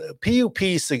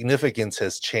 PUP significance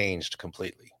has changed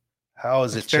completely. How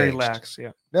has it changed? Very lax,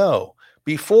 yeah. No.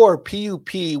 Before,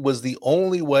 PUP was the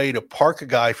only way to park a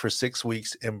guy for 6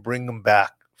 weeks and bring him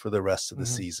back for the rest of the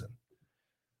season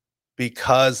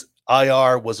because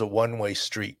IR was a one-way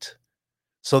street.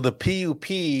 So the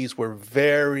PUPs were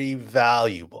very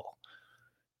valuable.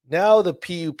 Now the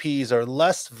PUPs are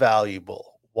less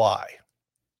valuable. Why?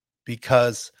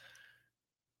 Because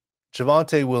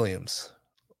Javonte Williams,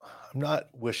 I'm not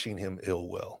wishing him ill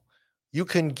will. You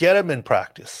can get him in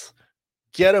practice,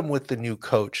 get him with the new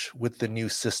coach, with the new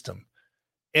system.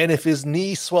 And if his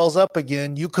knee swells up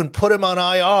again, you can put him on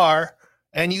IR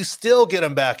and you still get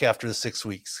him back after the 6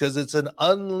 weeks because it's an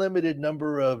unlimited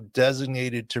number of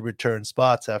designated to return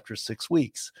spots after 6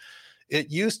 weeks.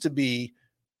 It used to be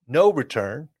no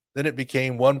return, then it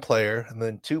became 1 player and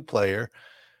then 2 player.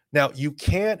 Now, you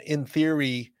can't, in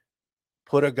theory,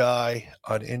 put a guy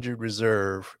on injured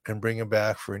reserve and bring him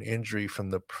back for an injury from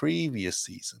the previous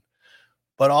season.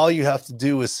 But all you have to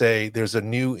do is say there's a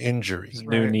new injury.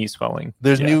 New knee swelling.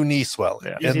 There's new knee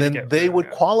swelling. Yeah. And then they would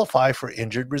qualify for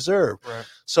injured reserve. Right.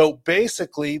 So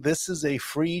basically, this is a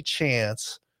free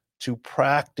chance to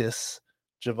practice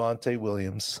Javonte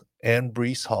Williams and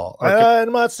Breece Hall.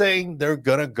 I'm not saying they're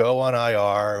going to go on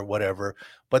IR or whatever,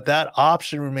 but that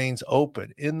option remains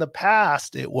open. In the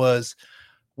past, it was,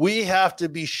 we have to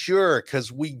be sure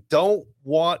because we don't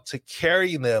want to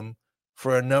carry them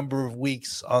for a number of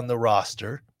weeks on the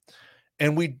roster.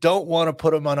 and we don't want to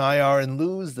put them on IR and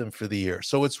lose them for the year.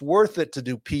 So it's worth it to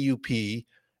do PUP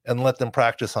and let them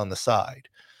practice on the side.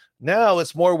 Now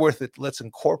it's more worth it. Let's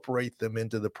incorporate them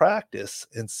into the practice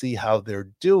and see how they're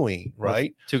doing,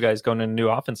 right? Well, 2 guys going into new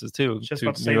offenses too. Just 2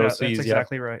 about to say new that. OCs, That's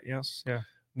exactly right. Yes. Yeah.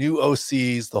 New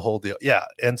OCs, the whole deal. Yeah.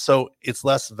 And so it's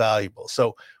less valuable.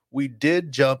 So we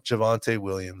did jump Javonte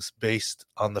Williams based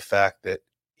on the fact that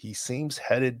he seems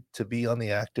headed to be on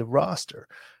the active roster.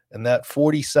 And that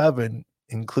 47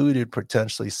 included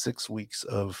potentially 6 weeks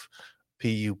of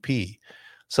PUP.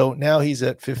 So now he's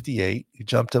at 58. You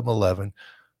jumped him 11.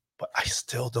 But I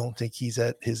still don't think he's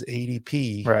at his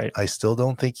ADP. Right. I still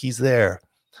don't think he's there.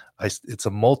 It's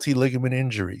a multi-ligament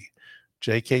injury.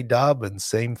 J.K. Dobbins,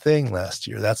 same thing last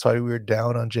year. That's why we were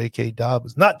down on J.K.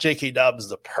 Dobbins. Not J.K. Dobbins,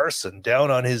 the person, down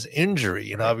on his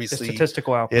injury. And obviously, the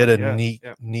statistical output. He had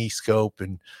a knee scope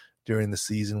and during the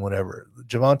season, whatever.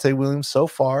 Javonte Williams, so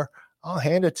far, I'll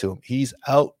hand it to him. He's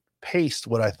outpaced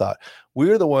what I thought.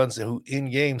 We're the ones who in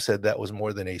game said that was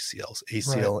more than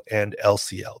ACL and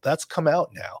LCL. That's come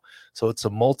out now. So it's a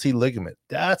multi-ligament.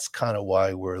 That's kind of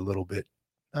why we're a little bit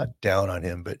not down on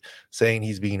him, but saying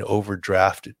he's being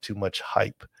overdrafted, too much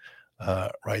hype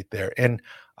right there. And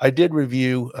I did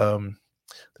review,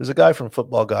 there's a guy from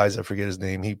Football Guys, I forget his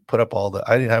name. He put up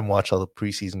I didn't have him watch all the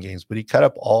preseason games, but he cut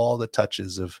up all the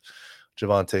touches of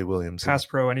Javonte Williams. Pass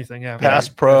pro, anything, yeah. Pass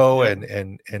pro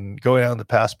and going down the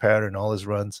pass pattern, all his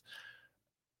runs.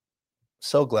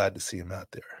 So glad to see him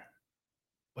out there.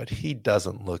 But he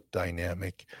doesn't look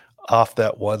dynamic. Off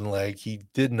that one leg, he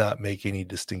did not make any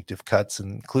distinctive cuts,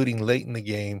 including late in the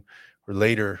game or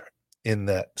later in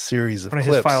that series of one of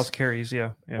clips. His final carries,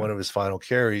 yeah. One of his final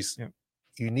carries. Yeah.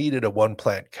 You needed a one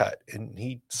plant cut, and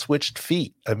he switched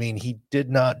feet. I mean, he did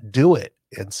not do it.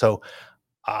 And so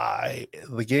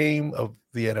the game of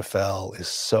the NFL is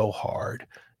so hard.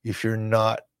 If you're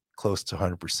not close to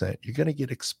 100%, you're going to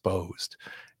get exposed.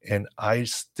 And I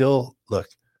still look,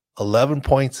 11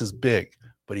 points is big,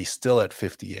 but he's still at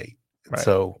 58. Right.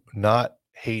 So not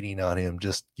hating on him,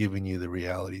 just giving you the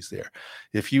realities there.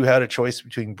 If you had a choice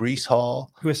between Breece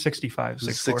Hall, who is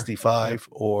 65,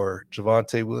 or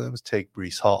Javonte Williams, take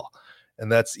Breece Hall.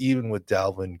 And that's even with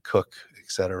Dalvin Cook,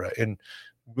 etc. And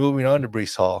moving on to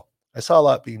Breece Hall, I saw a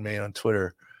lot being made on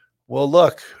Twitter. Well,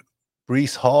 look,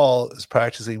 Breece Hall is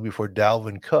practicing before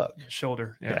Dalvin Cook.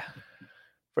 Shoulder, yeah.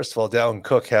 First of all, Dalvin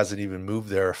Cook hasn't even moved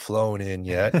there or flown in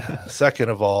yet. Second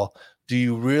of all, do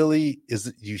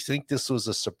you think this was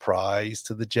a surprise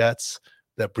to the Jets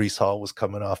that Breece Hall was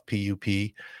coming off PUP?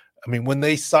 I mean, when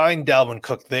they signed Dalvin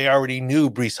Cook, they already knew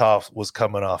Breece Hall was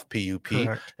coming off PUP.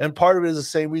 Correct. And part of it is the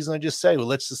same reason I just say, well,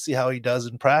 let's just see how he does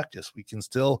in practice. We can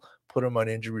still put him on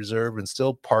injury reserve and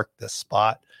still park the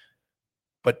spot.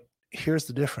 But here's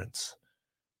the difference.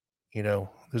 You know,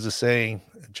 there's a saying,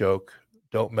 a joke,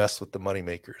 don't mess with the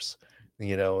moneymakers,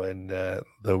 and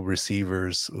the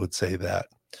receivers would say that.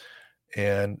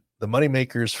 And the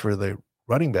moneymakers for the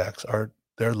running backs are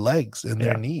their legs and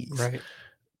their knees. Right.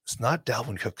 It's not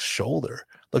Dalvin Cook's shoulder.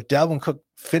 Look, Dalvin Cook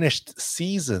finished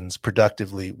seasons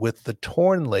productively with the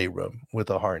torn labrum with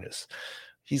a harness.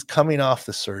 He's coming off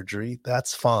the surgery.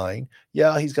 That's fine.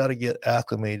 Yeah, he's got to get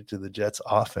acclimated to the Jets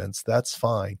offense. That's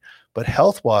fine. But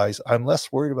health-wise, I'm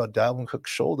less worried about Dalvin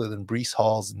Cook's shoulder than Breece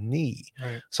Hall's knee.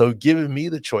 Right. So giving me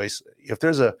the choice, if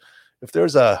there's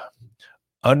a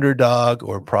underdog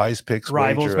or prize picks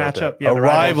rivals matchup,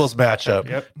 rivals matchup.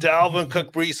 Yep. Dalvin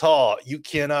Cook, Breece Hall. You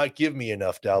cannot give me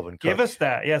enough Dalvin Cook. Give us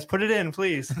that. Yes, put it in,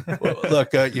 please. Well,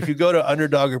 look, if you go to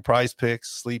underdog or prize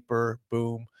picks, sleeper,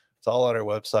 boom, it's all on our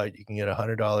website. You can get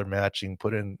 $100 matching.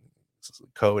 Put in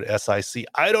code SIC.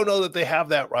 I don't know that they have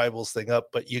that rivals thing up,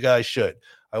 but you guys should.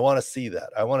 I want to see that.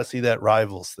 I want to see that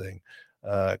rivals thing,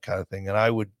 kind of thing. And I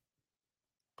would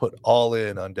put all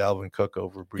in on Dalvin Cook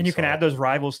over Breece. And you can add those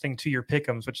rivals thing to your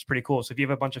pick'ems, which is pretty cool. So if you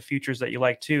have a bunch of futures that you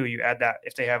like too, you add that.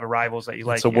 If they have a rivals that you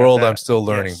like, it's a world I'm still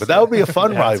learning, but that would be a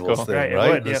fun rivals cool. thing,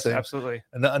 right? Yes, absolutely.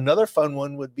 And another fun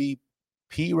one would be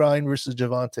P. Ryan versus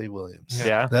Javonte Williams.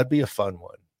 Yeah, that'd be a fun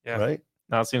one. Yeah, right.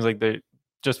 Now it seems like they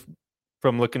just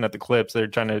from looking at the clips, they're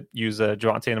trying to use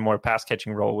Javonte in a more pass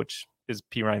catching role, which is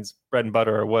P. Ryan's bread and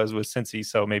butter, or was with Cincy.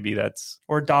 So maybe that's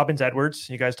or Dobbins Edwards.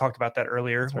 You guys talked about that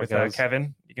earlier with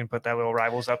Kevin. You can put that little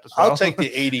rivals up as well. I'll take the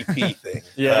ADP thing.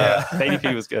 The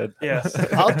ADP was good. Yes,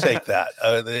 I'll take that.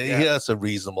 That's a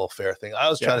reasonable, fair thing. I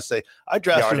was trying to say I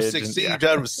drafted him 16, you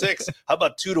drafted him 6. How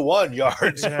about 2-1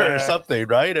 yards or something,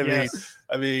 right? I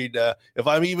mean, if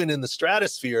I'm even in the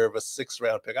stratosphere of a 6th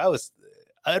round pick,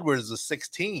 Edwards is a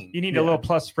 16. You need a little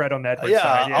plus spread on that.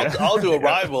 Side. I'll do a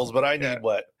rivals, but I need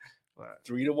what?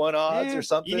 3-1 odds or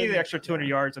something. You need the extra 200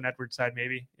 yards on Edwards' side,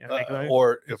 maybe.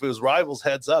 Or if it was rivals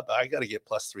heads up, I got to get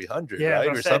plus 300, right?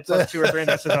 Or something. Plus 2 or 3.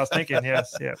 That's what I was thinking.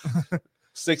 Yes. Yeah.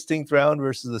 16th round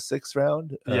versus the 6th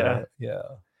round. Yeah.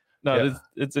 No,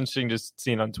 it's interesting just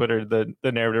seeing on Twitter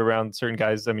the narrative around certain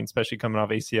guys. I mean, especially coming off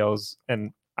ACLs.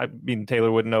 And I mean,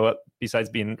 Taylor wouldn't know it besides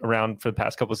being around for the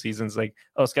past couple of seasons. Like,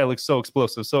 oh, this guy looks so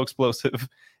explosive.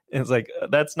 And it's like,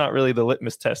 that's not really the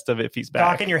litmus test of if he's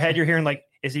back. Doc, in your head, you're hearing like,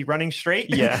 is he running straight?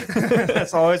 Yeah.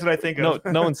 That's always what I think of.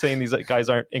 No one's saying these guys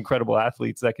aren't incredible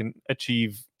athletes that can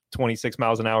achieve 26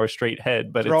 miles an hour straight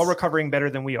head, but they're all recovering better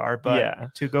than we are.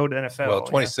 But to go to the NFL, well,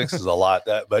 26 is a lot.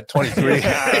 But 23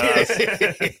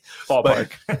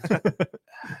 ballpark. But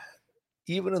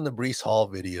even in the Breece Hall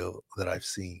video that I've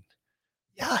seen,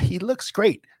 he looks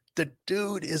great. The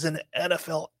dude is an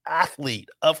NFL athlete.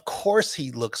 Of course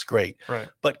he looks great. Right.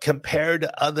 But compared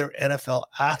to other NFL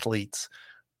athletes,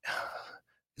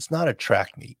 it's not a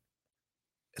track meet.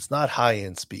 It's not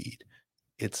high-end speed.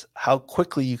 It's how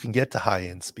quickly you can get to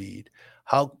high-end speed,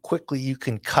 how quickly you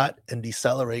can cut and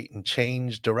decelerate and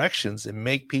change directions and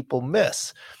make people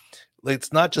miss.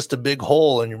 It's not just a big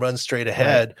hole and you run straight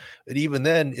ahead. Right. But even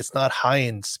then, it's not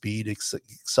high-end speed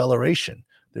acceleration.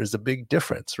 There's a big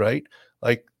difference, right?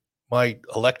 Like my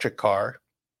electric car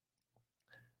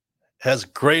has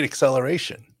great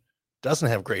acceleration, doesn't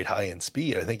have great high-end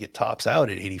speed. I think it tops out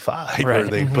at 85,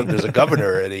 right. Or there's a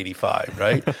governor at 85,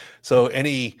 right? So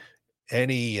any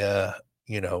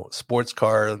sports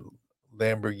car,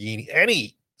 Lamborghini,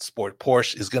 any sport,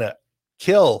 Porsche is going to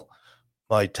kill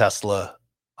my Tesla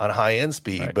on high-end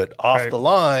speed, right. But off the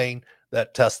line,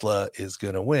 that Tesla is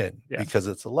going to win because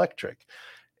it's electric.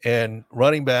 And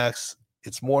running backs,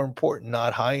 it's more important,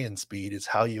 not high-end speed. It's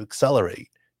how you accelerate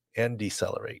and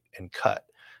decelerate and cut.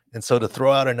 And so to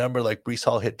throw out a number like Breece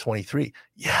Hall hit 23,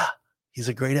 he's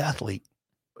a great athlete,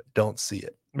 but don't see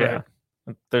it. Yeah.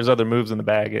 There's other moves in the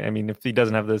bag. I mean, if he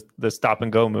doesn't have the stop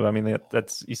and go move, I mean,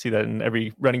 that's you see that in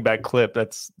every running back clip.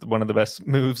 That's one of the best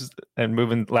moves. And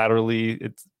moving laterally,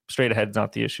 it's straight ahead is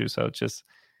not the issue. So it's just,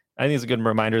 I think it's a good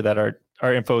reminder that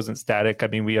our info isn't static. I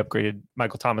mean, we upgraded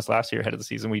Michael Thomas last year ahead of the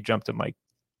season. We jumped him like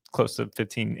close to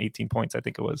 15, 18 points, I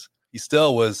think it was. He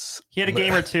still was. He had a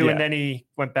game or two, and then he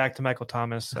went back to Michael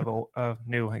Thomas of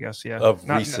new, I guess. Yeah, of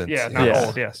recent. Not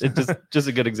old. Yes, it's just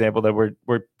a good example that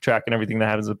we're tracking everything that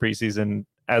happens in the preseason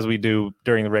as we do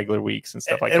during the regular weeks and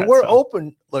stuff like that. And we're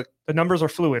open. Look, the numbers are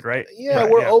fluid, right? Yeah,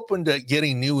 we're open to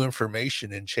getting new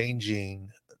information and changing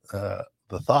the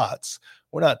thoughts.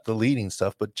 We're not deleting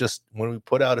stuff, but just when we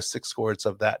put out a 6 score, it's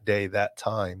of that day, that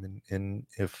time, and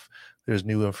if there's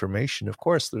new information, of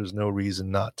course, there's no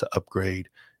reason not to upgrade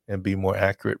and be more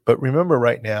accurate. But remember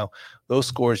right now, those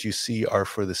scores you see are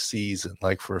for the season,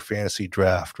 like for a fantasy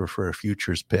draft or for a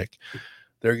futures pick.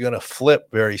 They're going to flip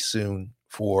very soon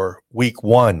for week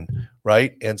 1,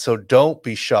 right? And so don't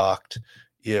be shocked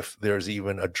if there's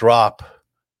even a drop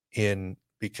in,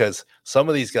 because some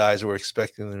of these guys were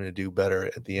expecting them to do better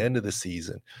at the end of the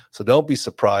season. So don't be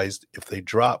surprised if they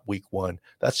drop week 1.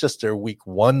 That's just their week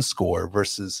 1 score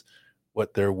versus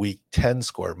what their week 10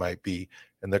 score might be.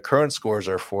 And the current scores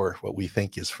are for what we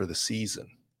think is for the season.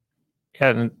 Yeah,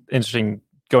 and interesting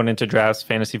going into drafts.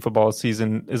 Fantasy football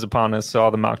season is upon us, so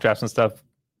all the mock drafts and stuff.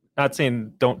 Not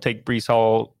saying don't take Breece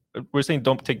Hall. We're saying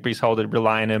don't take Breece Hall to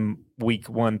rely on him week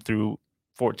 1 through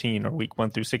 14 or week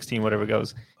 1 through 16, whatever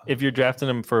goes. If you're drafting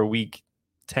him for a week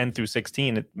 10 through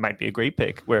 16, it might be a great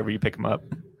pick wherever you pick him up.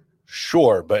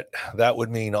 Sure, but that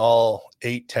would mean all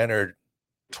 8, 10, or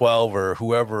 12 or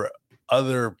whoever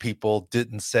other people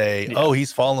didn't say, oh,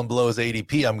 he's fallen below his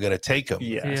ADP, I'm going to take him.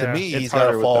 To me, he's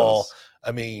got to fall.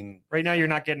 I mean, right now you're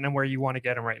not getting him where you want to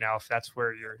get him right now. If that's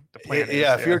where the plan is.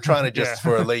 If you're trying to just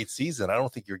for a late season, I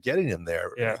don't think you're getting him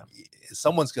there. Yeah.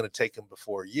 Someone's going to take him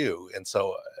before you. And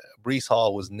so Breece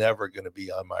Hall was never going to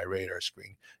be on my radar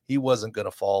screen. He wasn't going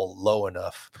to fall low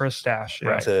enough for a stash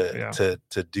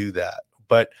to do that.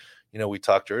 But, we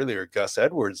talked earlier, Gus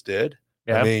Edwards did.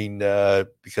 Yeah. I mean,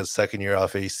 because second year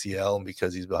off ACL and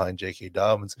because he's behind J.K.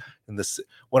 Dobbins. And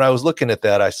when I was looking at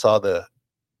that, I saw the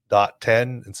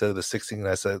 .10 instead of the 16, and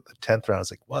I said the 10th round. I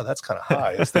was like, wow, that's kind of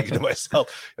high. I was thinking to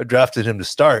myself, I drafted him to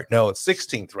start. No, it's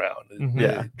 16th round.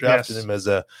 Mm-hmm. Drafted him as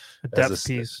a depth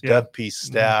piece, depth piece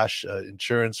stash,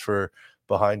 insurance for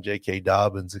behind J.K.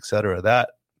 Dobbins, etc.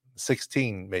 That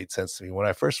 16 made sense to me. When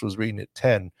I first was reading it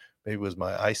 10, maybe it was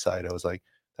my eyesight. I was like,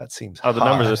 that seems high. The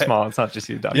numbers are small. It's not just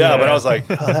you. But I was like,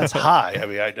 oh, that's high. I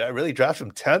mean, I really drafted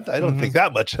him 10th. I don't think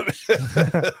that much of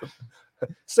it.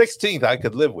 16th, I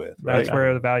could live with. Right? That's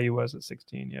where the value was at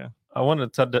 16. Yeah. I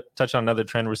wanted to touch on another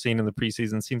trend we're seeing in the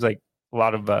preseason. Seems like a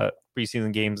lot of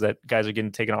preseason games that guys are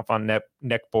getting taken off on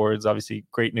neck boards. Obviously,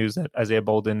 great news that Isaiah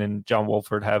Bolden and John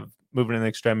Wolford have moving in the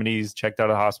extremities, checked out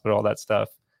of the hospital, all that stuff.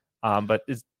 But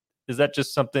is that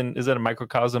just something? Is that a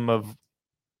microcosm of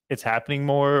it's happening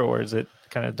more, or is it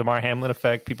kind of DeMar Hamlin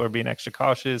effect? People are being extra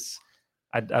cautious.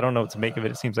 I don't know what to make of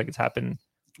it. It seems like it's happened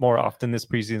more often this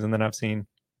preseason than I've seen.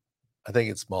 I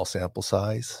think it's small sample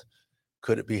size.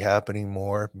 Could it be happening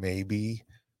more? Maybe.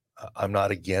 I'm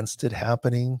not against it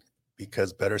happening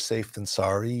because better safe than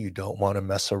sorry. You don't want to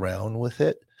mess around with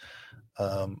it.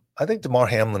 I think DeMar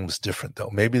Hamlin was different, though.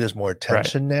 Maybe there's more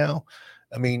attention now.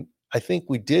 I mean, I think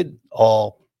we did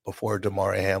all, before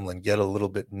DeMar Hamlin, get a little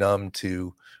bit numb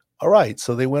to, all right,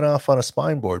 so they went off on a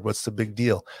spine board. What's the big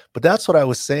deal? But that's what I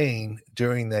was saying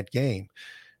during that game.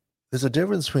 There's a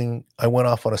difference between I went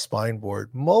off on a spine board.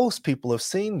 Most people have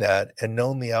seen that and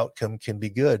known the outcome can be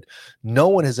good. No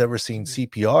one has ever seen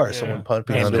CPR, someone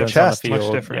pumping on their chest.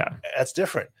 Much different. Yeah. That's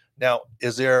different. Now,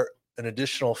 is there an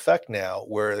additional effect now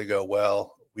where they go,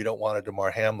 well, we don't want a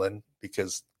DeMar Hamlin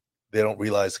because they don't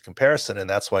realize the comparison, and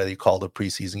that's why they called a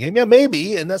preseason game? Yeah,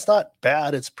 maybe, and that's not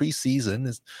bad. It's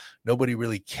preseason. Nobody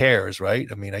really cares, right?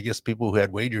 I mean, I guess people who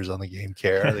had wagers on the game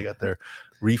care. They got their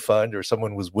refund, or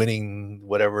someone was winning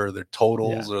whatever their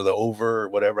totals or the over or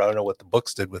whatever. I don't know what the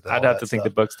books did with it. I'd have to think the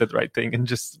books did the right thing and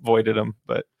just voided them.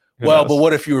 But but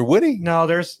what if you were winning? No,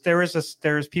 there's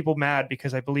people mad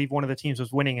because I believe one of the teams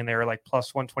was winning and they were like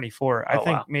plus 124. I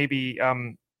think maybe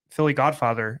Philly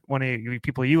Godfather, one of you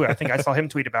people, I think I saw him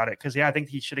tweet about it because I think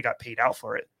he should have got paid out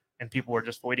for it and people were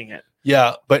just voiding it.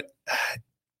 Yeah, but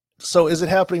so is it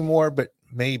happening more? But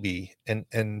maybe, and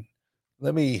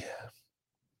let's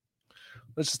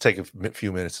just take a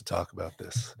few minutes to talk about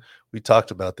this. We talked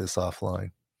about this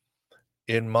offline.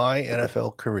 In my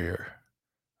NFL career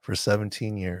for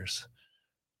 17 years,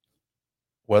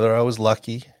 whether I was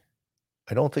lucky,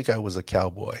 I don't think I was a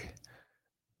cowboy.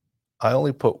 I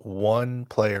only put one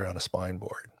player on a spine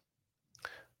board.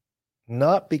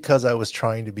 Not because I was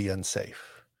trying to be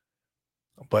unsafe,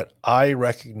 but I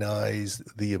recognize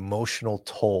the emotional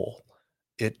toll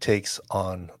it takes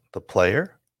on the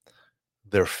player,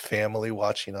 their family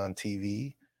watching on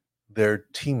TV, their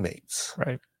teammates,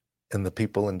 and the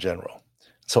people in general.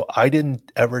 So I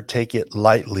didn't ever take it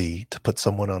lightly to put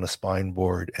someone on a spine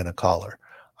board and a collar.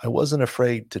 I wasn't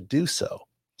afraid to do so.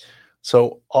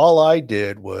 So all I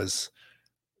did was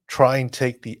try and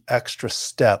take the extra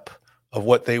step of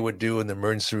what they would do in the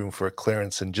emergency room for a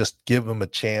clearance and just give them a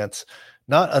chance,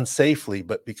 not unsafely,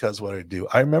 but because what I do.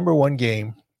 I remember one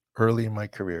game early in my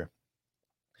career,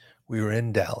 we were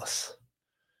in Dallas,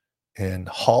 and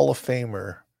Hall of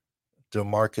Famer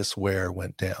DeMarcus Ware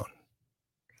went down.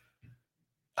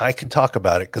 I can talk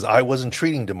about it because I wasn't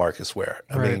treating DeMarcus Ware.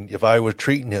 I mean, if I were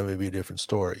treating him, it'd be a different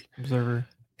story. Observer.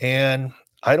 And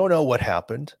I don't know what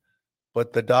happened,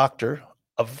 but the doctor,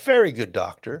 a very good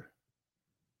doctor,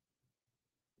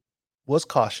 was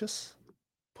cautious,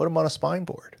 put him on a spine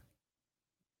board.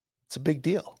 It's a big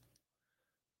deal.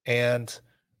 And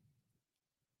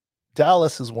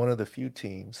Dallas is one of the few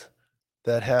teams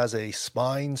that has a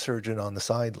spine surgeon on the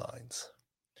sidelines.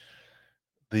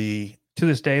 To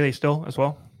this day, they still as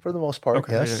well? For the most part,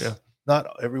 yes. Yeah.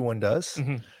 Not everyone does.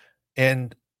 Mm-hmm.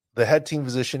 And the head team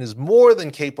physician is more than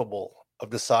capable of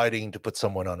deciding to put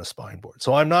someone on a spine board.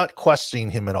 So I'm not questioning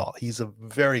him at all. He's a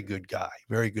very good guy,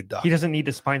 very good doctor. He doesn't need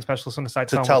a spine specialist on the side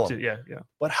to tell him. Yeah.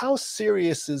 But how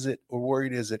serious is it or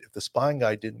worried is it if the spine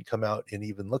guy didn't come out and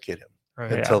even look at him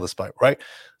until the spine, right?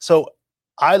 So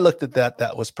I looked at that.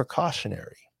 That was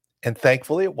precautionary. And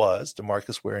thankfully it was.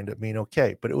 DeMarcus Ware ended up being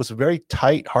okay. But it was a very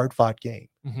tight, hard-fought game.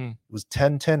 Mm-hmm. It was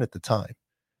 10-10 at the time.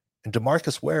 And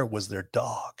DeMarcus Ware was their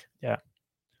dog. Yeah.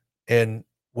 And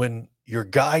when your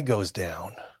guy goes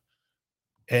down,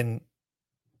 and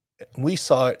we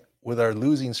saw it with our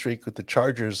losing streak with the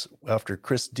Chargers after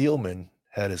Chris Dealman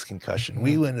had his concussion. Mm-hmm.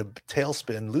 We went a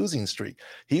tailspin losing streak.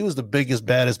 He was the biggest,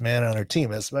 baddest man on our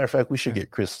team. As a matter of fact, we should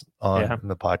get Chris on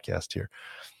the podcast here.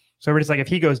 So everybody's like, if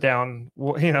he goes down,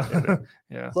 well, yeah.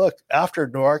 Look, after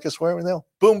DeMarcus Ware went down,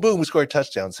 boom, we scored a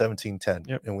touchdown,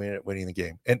 17-10, and we ended up winning the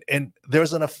game. And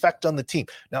there's an effect on the team.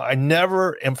 Now, I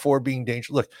never am for being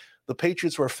dangerous. Look, the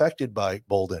Patriots were affected by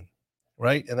Bolden,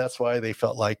 right? And that's why they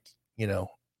felt like, and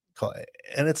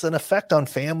it's an effect on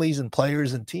families and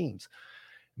players and teams.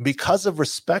 Because of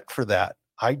respect for that,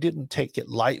 I didn't take it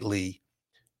lightly.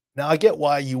 Now, I get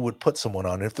why you would put someone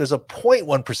on. If there's a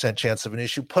 0.1% chance of an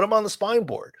issue, put them on the spine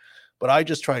board. But I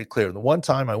just tried to clear. The one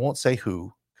time, I won't say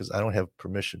who, because I don't have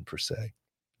permission per se,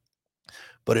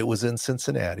 but it was in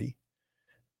Cincinnati.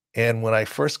 And when I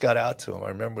first got out to him, I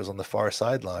remember it was on the far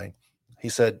sideline. He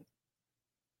said,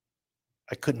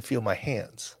 I couldn't feel my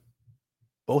hands.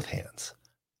 both hands.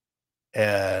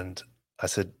 And I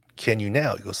said, can you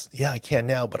now? He goes, yeah, I can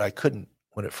now, but I couldn't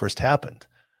when it first happened.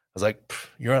 I was like,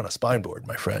 you're on a spine board,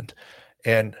 my friend.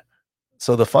 And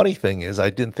so the funny thing is, I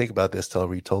didn't think about this till I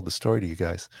retold the story to you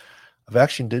guys. I've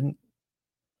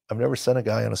never sent a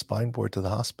guy on a spine board to the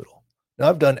hospital. Now,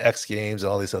 I've done X Games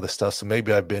and all these other stuff, so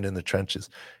maybe I've been in the trenches.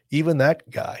 Even that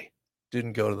guy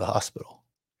didn't go to the hospital.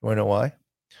 You want to know why?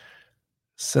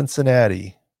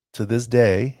 Cincinnati, to this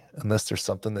day, unless there's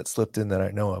something that slipped in that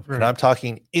I know of, and I'm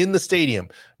talking in the stadium,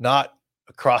 not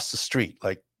across the street,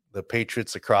 like the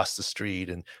Patriots across the street,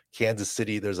 and Kansas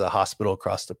City, there's a hospital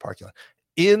across the parking lot.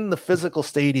 In the physical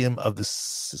stadium of the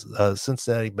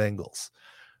Cincinnati Bengals,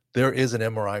 there is an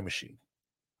MRI machine.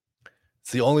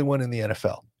 It's the only one in the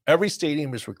NFL. Every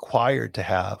stadium is required to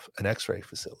have an X-ray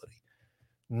facility.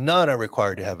 None are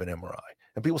required to have an MRI.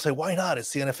 And people say, why not?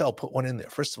 It's the NFL. Put one in there.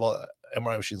 First of all,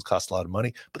 MRI machines cost a lot of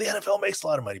money, but the NFL makes a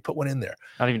lot of money. Put one in there.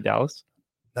 Not even Dallas?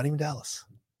 Not even Dallas.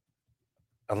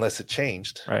 Unless it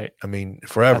changed. Right. I mean,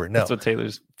 forever. That's what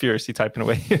Taylor's furiously typing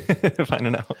away,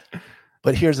 finding out.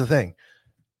 But here's the thing.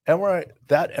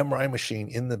 That MRI machine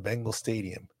in the Bengal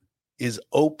Stadium is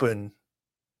open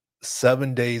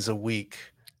 7 days a week.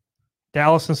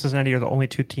 Dallas and Cincinnati are the only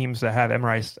two teams that have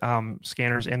MRI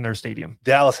scanners in their stadium.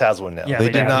 Dallas has one now. Yeah, they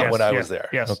did not yes, when I was there.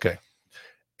 Yes. Okay.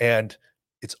 And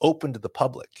it's open to the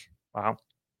public. Wow.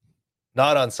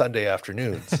 Not on Sunday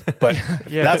afternoons, but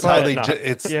that's how they.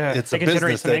 It's a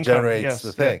business that generates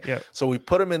the thing. Yeah. So we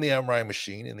put him in the MRI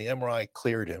machine, and the MRI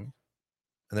cleared him,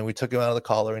 and then we took him out of the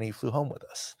collar, and he flew home with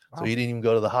us. Wow. So he didn't even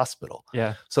go to the hospital.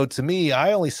 Yeah. So to me,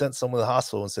 I only sent someone to the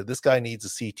hospital and said, this guy needs a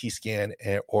CT scan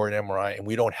or an MRI, and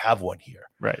we don't have one here.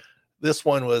 Right. This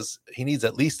one he needs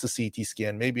at least a CT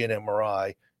scan, maybe an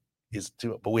MRI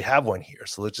but we have one here.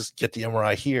 So let's just get the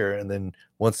MRI here. And then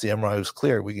once the MRI was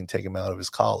cleared, we can take him out of his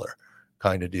collar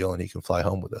kind of deal, and he can fly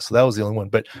home with us. So that was the only one.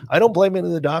 But I don't blame any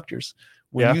of the doctors.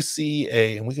 When you see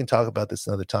and we can talk about this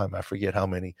another time, I forget how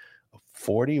many,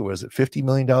 40, was it $50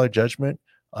 million judgment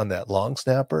on that long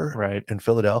snapper in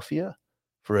Philadelphia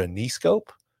for a knee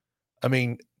scope? I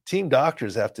mean, team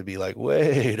doctors have to be like,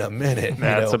 wait a minute.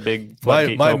 That's a big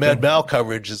my med mal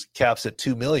coverage caps at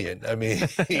 $2 million. I mean,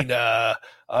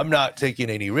 I'm not taking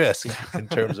any risk in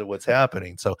terms of what's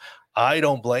happening. So I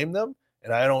don't blame them,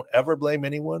 and I don't ever blame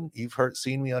anyone. You've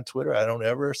seen me on Twitter. I don't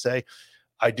ever say,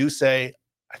 I do say,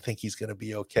 I think he's going to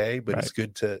be okay, but it's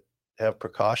good to have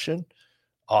precaution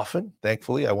often.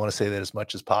 Thankfully, I want to say that as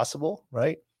much as possible.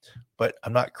 Right. But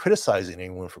I'm not criticizing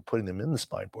anyone for putting them in the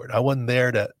spine board. I wasn't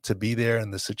there to be there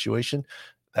in the situation,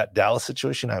 that Dallas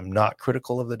situation. I'm not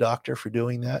critical of the doctor for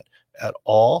doing that at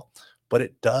all, but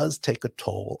it does take a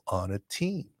toll on a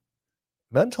team,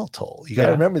 mental toll. You got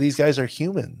to remember, these guys are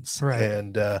humans,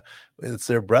 and it's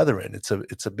their brethren. It's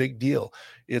a big deal.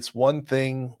 It's one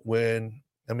thing when,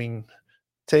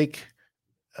 take,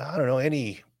 I don't know,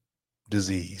 any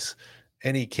disease,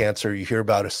 any cancer, you hear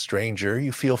about a stranger,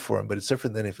 you feel for them, but it's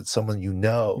different than if it's someone you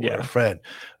know or a friend.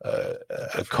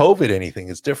 COVID, anything,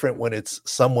 it's different when it's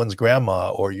someone's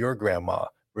grandma or your grandma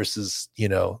versus,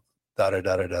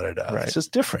 It's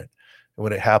just different. And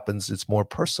when it happens, it's more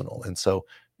personal. And so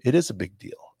it is a big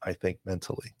deal, I think,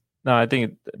 mentally. No, I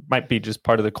think it might be just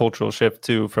part of the cultural shift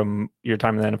too, from your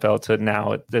time in the NFL to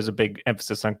now. There's a big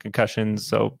emphasis on concussions.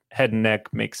 So head and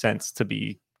neck makes sense to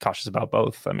be cautious about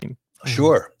both.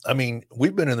 Sure.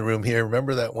 We've been in the room here.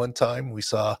 Remember that one time we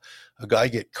saw a guy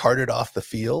get carted off the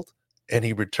field and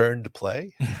he returned to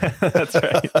play? That's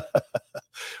right.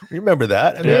 Remember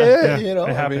that?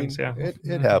 It happens.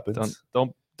 It happens.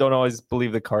 Don't always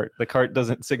believe the cart. The cart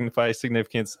doesn't signify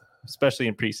significance, especially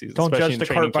in preseason. Don't judge the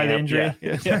cart by the injury.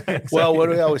 Yeah. Exactly. Well, what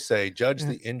do we always say? Judge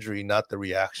the injury, not the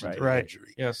reaction to the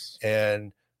injury. Yes.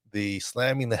 And the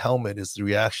slamming the helmet is the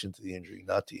reaction to the injury,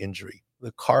 not the injury.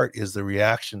 The cart is the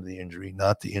reaction to the injury,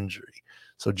 not the injury.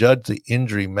 So judge the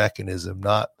injury mechanism,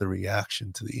 not the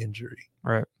reaction to the injury.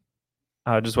 Right.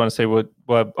 I just want to say what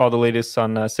all the latest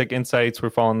on Sick Insights.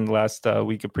 We're following the last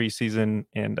week of preseason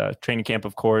and training camp,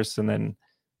 of course, and then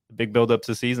the big build-up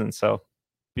to season. So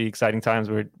be exciting times.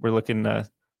 We're looking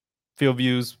field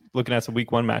views, looking at some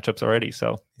week 1 matchups already.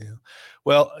 So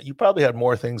well, you probably had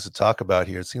more things to talk about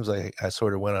here. It seems like I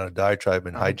sort of went on a diatribe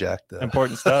and hijacked the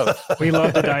important stuff. We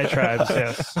love the diatribes.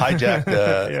 Yes, hijacked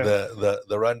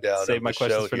the rundown. Save my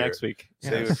questions for next week.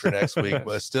 Save it for next week.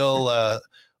 But still,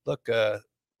 look,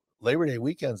 Labor Day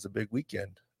weekend's the big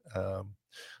weekend,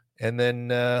 and then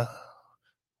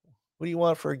what do you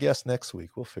want for a guest next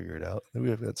week? We'll figure it out.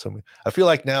 We've got so many. I feel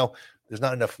like now there's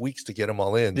not enough weeks to get them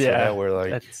all in. So now we're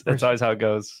like, that's always how it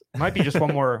goes. Might be just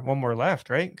one more left,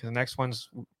 right? Because the next one's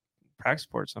practice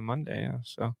sports on Monday. Yeah,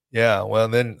 so yeah. Well,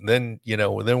 then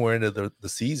we're into the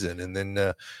season, and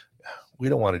then we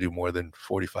don't want to do more than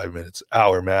 45 minutes,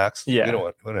 hour max. Yeah, we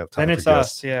don't have time. Then it's for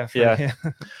us. guests. Yeah.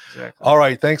 Exactly. All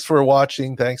right. Thanks for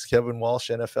watching. Thanks, Kevin Walsh,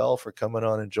 NFL, for coming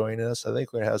on and joining us. I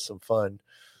think we're gonna have some fun.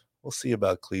 We'll see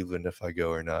about Cleveland if I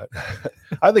go or not.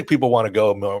 I think people want to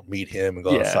go meet him and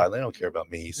go outside. They don't care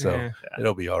about me, so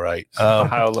it'll be all right.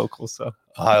 Ohio locals, so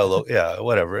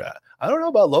whatever. I don't know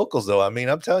about locals though. I mean,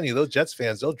 I'm telling you, those Jets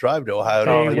fans, they'll drive to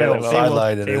Ohio to get on the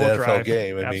sideline in an NFL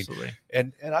game. I mean,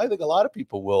 and I think a lot of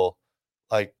people will,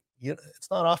 like,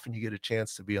 it's not often you get a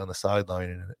chance to be on the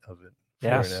sideline of it. For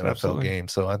an NFL game.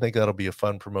 So I think that'll be a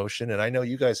fun promotion. And I know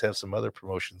you guys have some other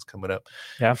promotions coming up.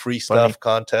 Yeah. Free stuff,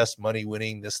 contest, money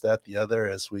winning, this, that, the other,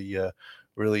 as we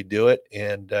really do it.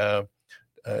 And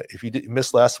if you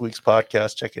missed last week's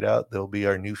podcast, check it out. There'll be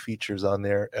our new features on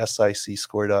there,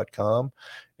 sicscore.com.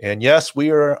 And yes, we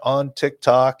are on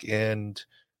TikTok and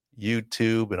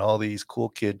YouTube and all these cool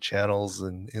kid channels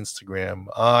and Instagram.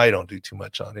 I don't do too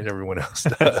much on it. Everyone else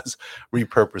does.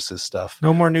 Repurposes stuff.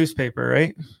 No more newspaper,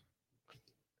 right?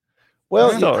 Well,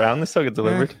 it's still around. They still get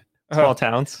delivered. Small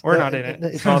towns. We're not in it.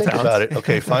 If you think about it.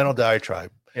 Okay, final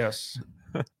diatribe. Yes.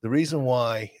 The reason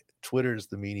why Twitter is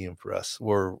the medium for us,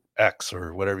 or X,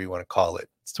 or whatever you want to call it.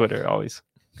 It's Twitter always.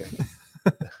 Okay.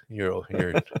 You're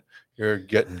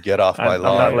get off my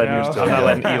line. I'm not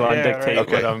letting Elon dictate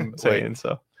what I'm saying.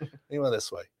 So think about it this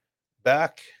way.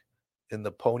 Back in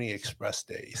the Pony Express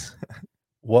days,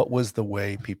 what was the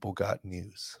way people got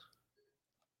news?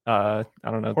 I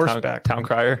don't know. Horseback. Town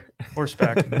crier.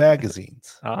 Horseback.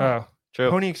 Magazines. True.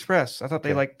 Pony Express. I thought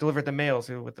they delivered the mails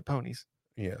with the ponies.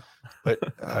 Yeah, but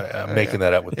I'm making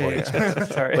that up with Pony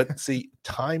Express. Sorry. But see,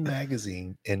 Time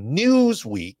Magazine and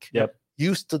Newsweek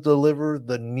used to deliver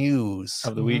the news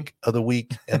of the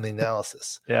week and the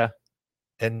analysis. Yeah,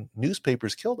 and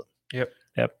newspapers killed them.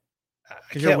 Yep.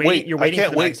 I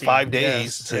can't wait 5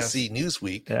 days to see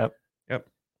Newsweek. Yep.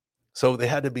 So they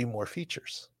had to be more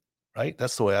features. Right?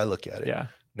 That's the way I look at it. Yeah.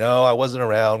 No, I wasn't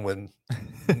around when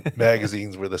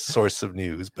magazines were the source of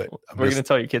news, but we're going to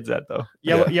tell your kids that though.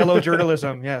 Yellow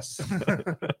journalism. Yes.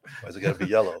 Why is it got to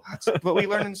be yellow? That's what we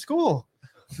learn in school.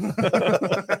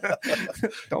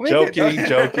 Don't make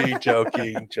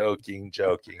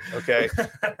joking. Okay.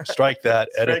 Strike that.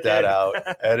 Edit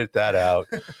that out.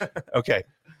 Okay.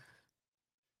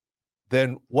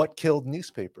 Then what killed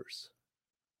newspapers?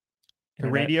 The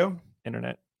radio?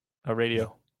 Internet. A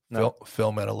radio. No.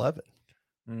 Film at 11.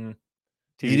 You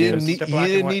didn't need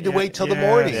to wait till the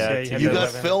morning. You got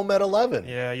film at 11.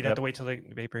 Yeah, you'd have to wait till the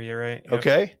paper. You're right. Yep.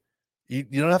 Okay. You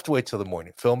don't have to wait till the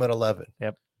morning. Film at 11.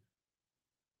 Yep.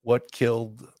 What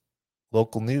killed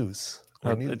local news?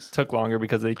 It took longer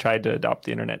because they tried to adopt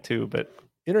the internet too, but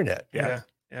internet. Yeah.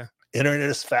 Internet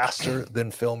is faster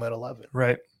than film at 11.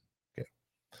 Right. Okay.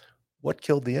 What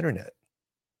killed the internet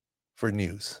for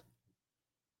news?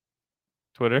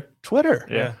 Twitter.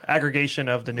 Yeah. Aggregation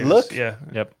of the news. Look. Yeah.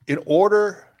 Yep. In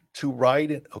order to write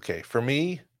it, for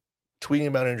me, tweeting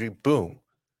about injury, boom.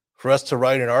 For us to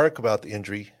write an article about the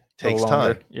injury takes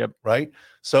time. Yep. Right.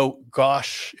 So,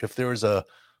 gosh, if there was a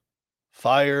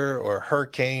fire or a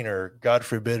hurricane or, God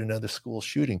forbid, another school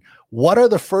shooting, what are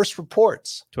the first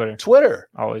reports? Twitter.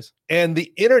 Always. And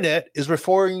the internet is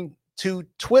referring to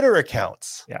Twitter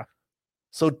accounts. Yeah.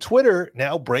 So Twitter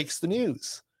now breaks the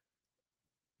news.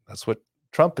 That's what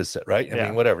Trump has said, right? I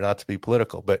mean, whatever, not to be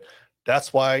political, but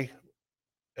that's why,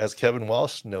 as Kevin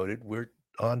Walsh noted, we're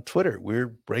on Twitter. We're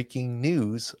breaking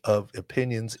news of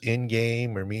opinions in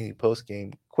game or meaning post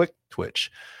game, quick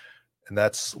twitch. And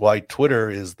that's why Twitter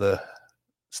is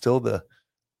still the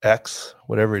X,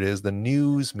 whatever it is, the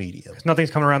news medium.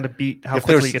 Nothing's coming around to beat how if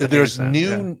quickly there's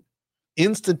new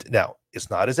instant. Now, it's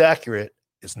not as accurate.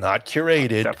 It's not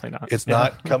curated. Definitely not. It's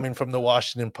not coming from the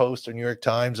Washington Post or New York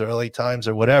Times or LA Times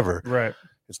or whatever. Right.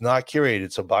 It's not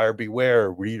curated. So buyer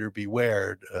beware, reader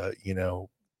beware,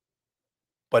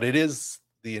 but it is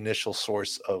the initial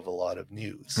source of a lot of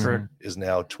news is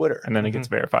now Twitter. And then it gets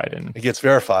verified. And it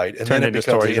then it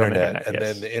becomes the internet. And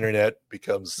then the internet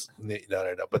becomes, no.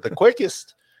 But the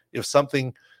quickest, if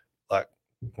something like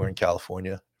we're in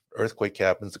California, earthquake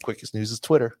happens, the quickest news is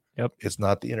Twitter. Yep. It's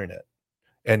not the internet.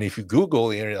 And if you Google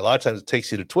the internet, a lot of times it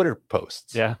takes you to Twitter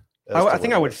posts. Yeah. I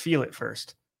think I would feel it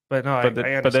first, but no,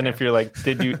 but then if you're like,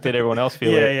 did everyone else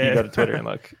feel it? You go to Twitter and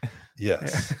look.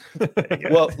 Yes.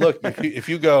 Well, look, if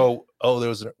you go,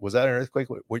 was that an earthquake?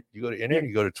 You go to internet,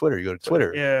 you go to Twitter,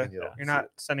 Twitter. Yeah. You're not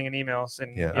sending an email.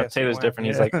 Taylor's different.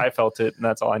 He's like, I felt it, and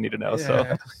that's all I need to know.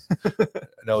 So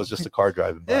no, it's just a car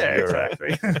driving by. Yeah,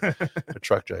 exactly. A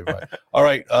truck driving by. All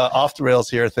right. Off the rails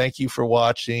here. Thank you for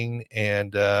watching.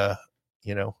 And,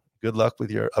 good luck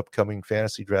with your upcoming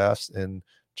fantasy drafts, and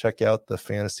check out the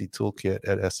fantasy toolkit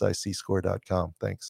at sicscore.com. Thanks.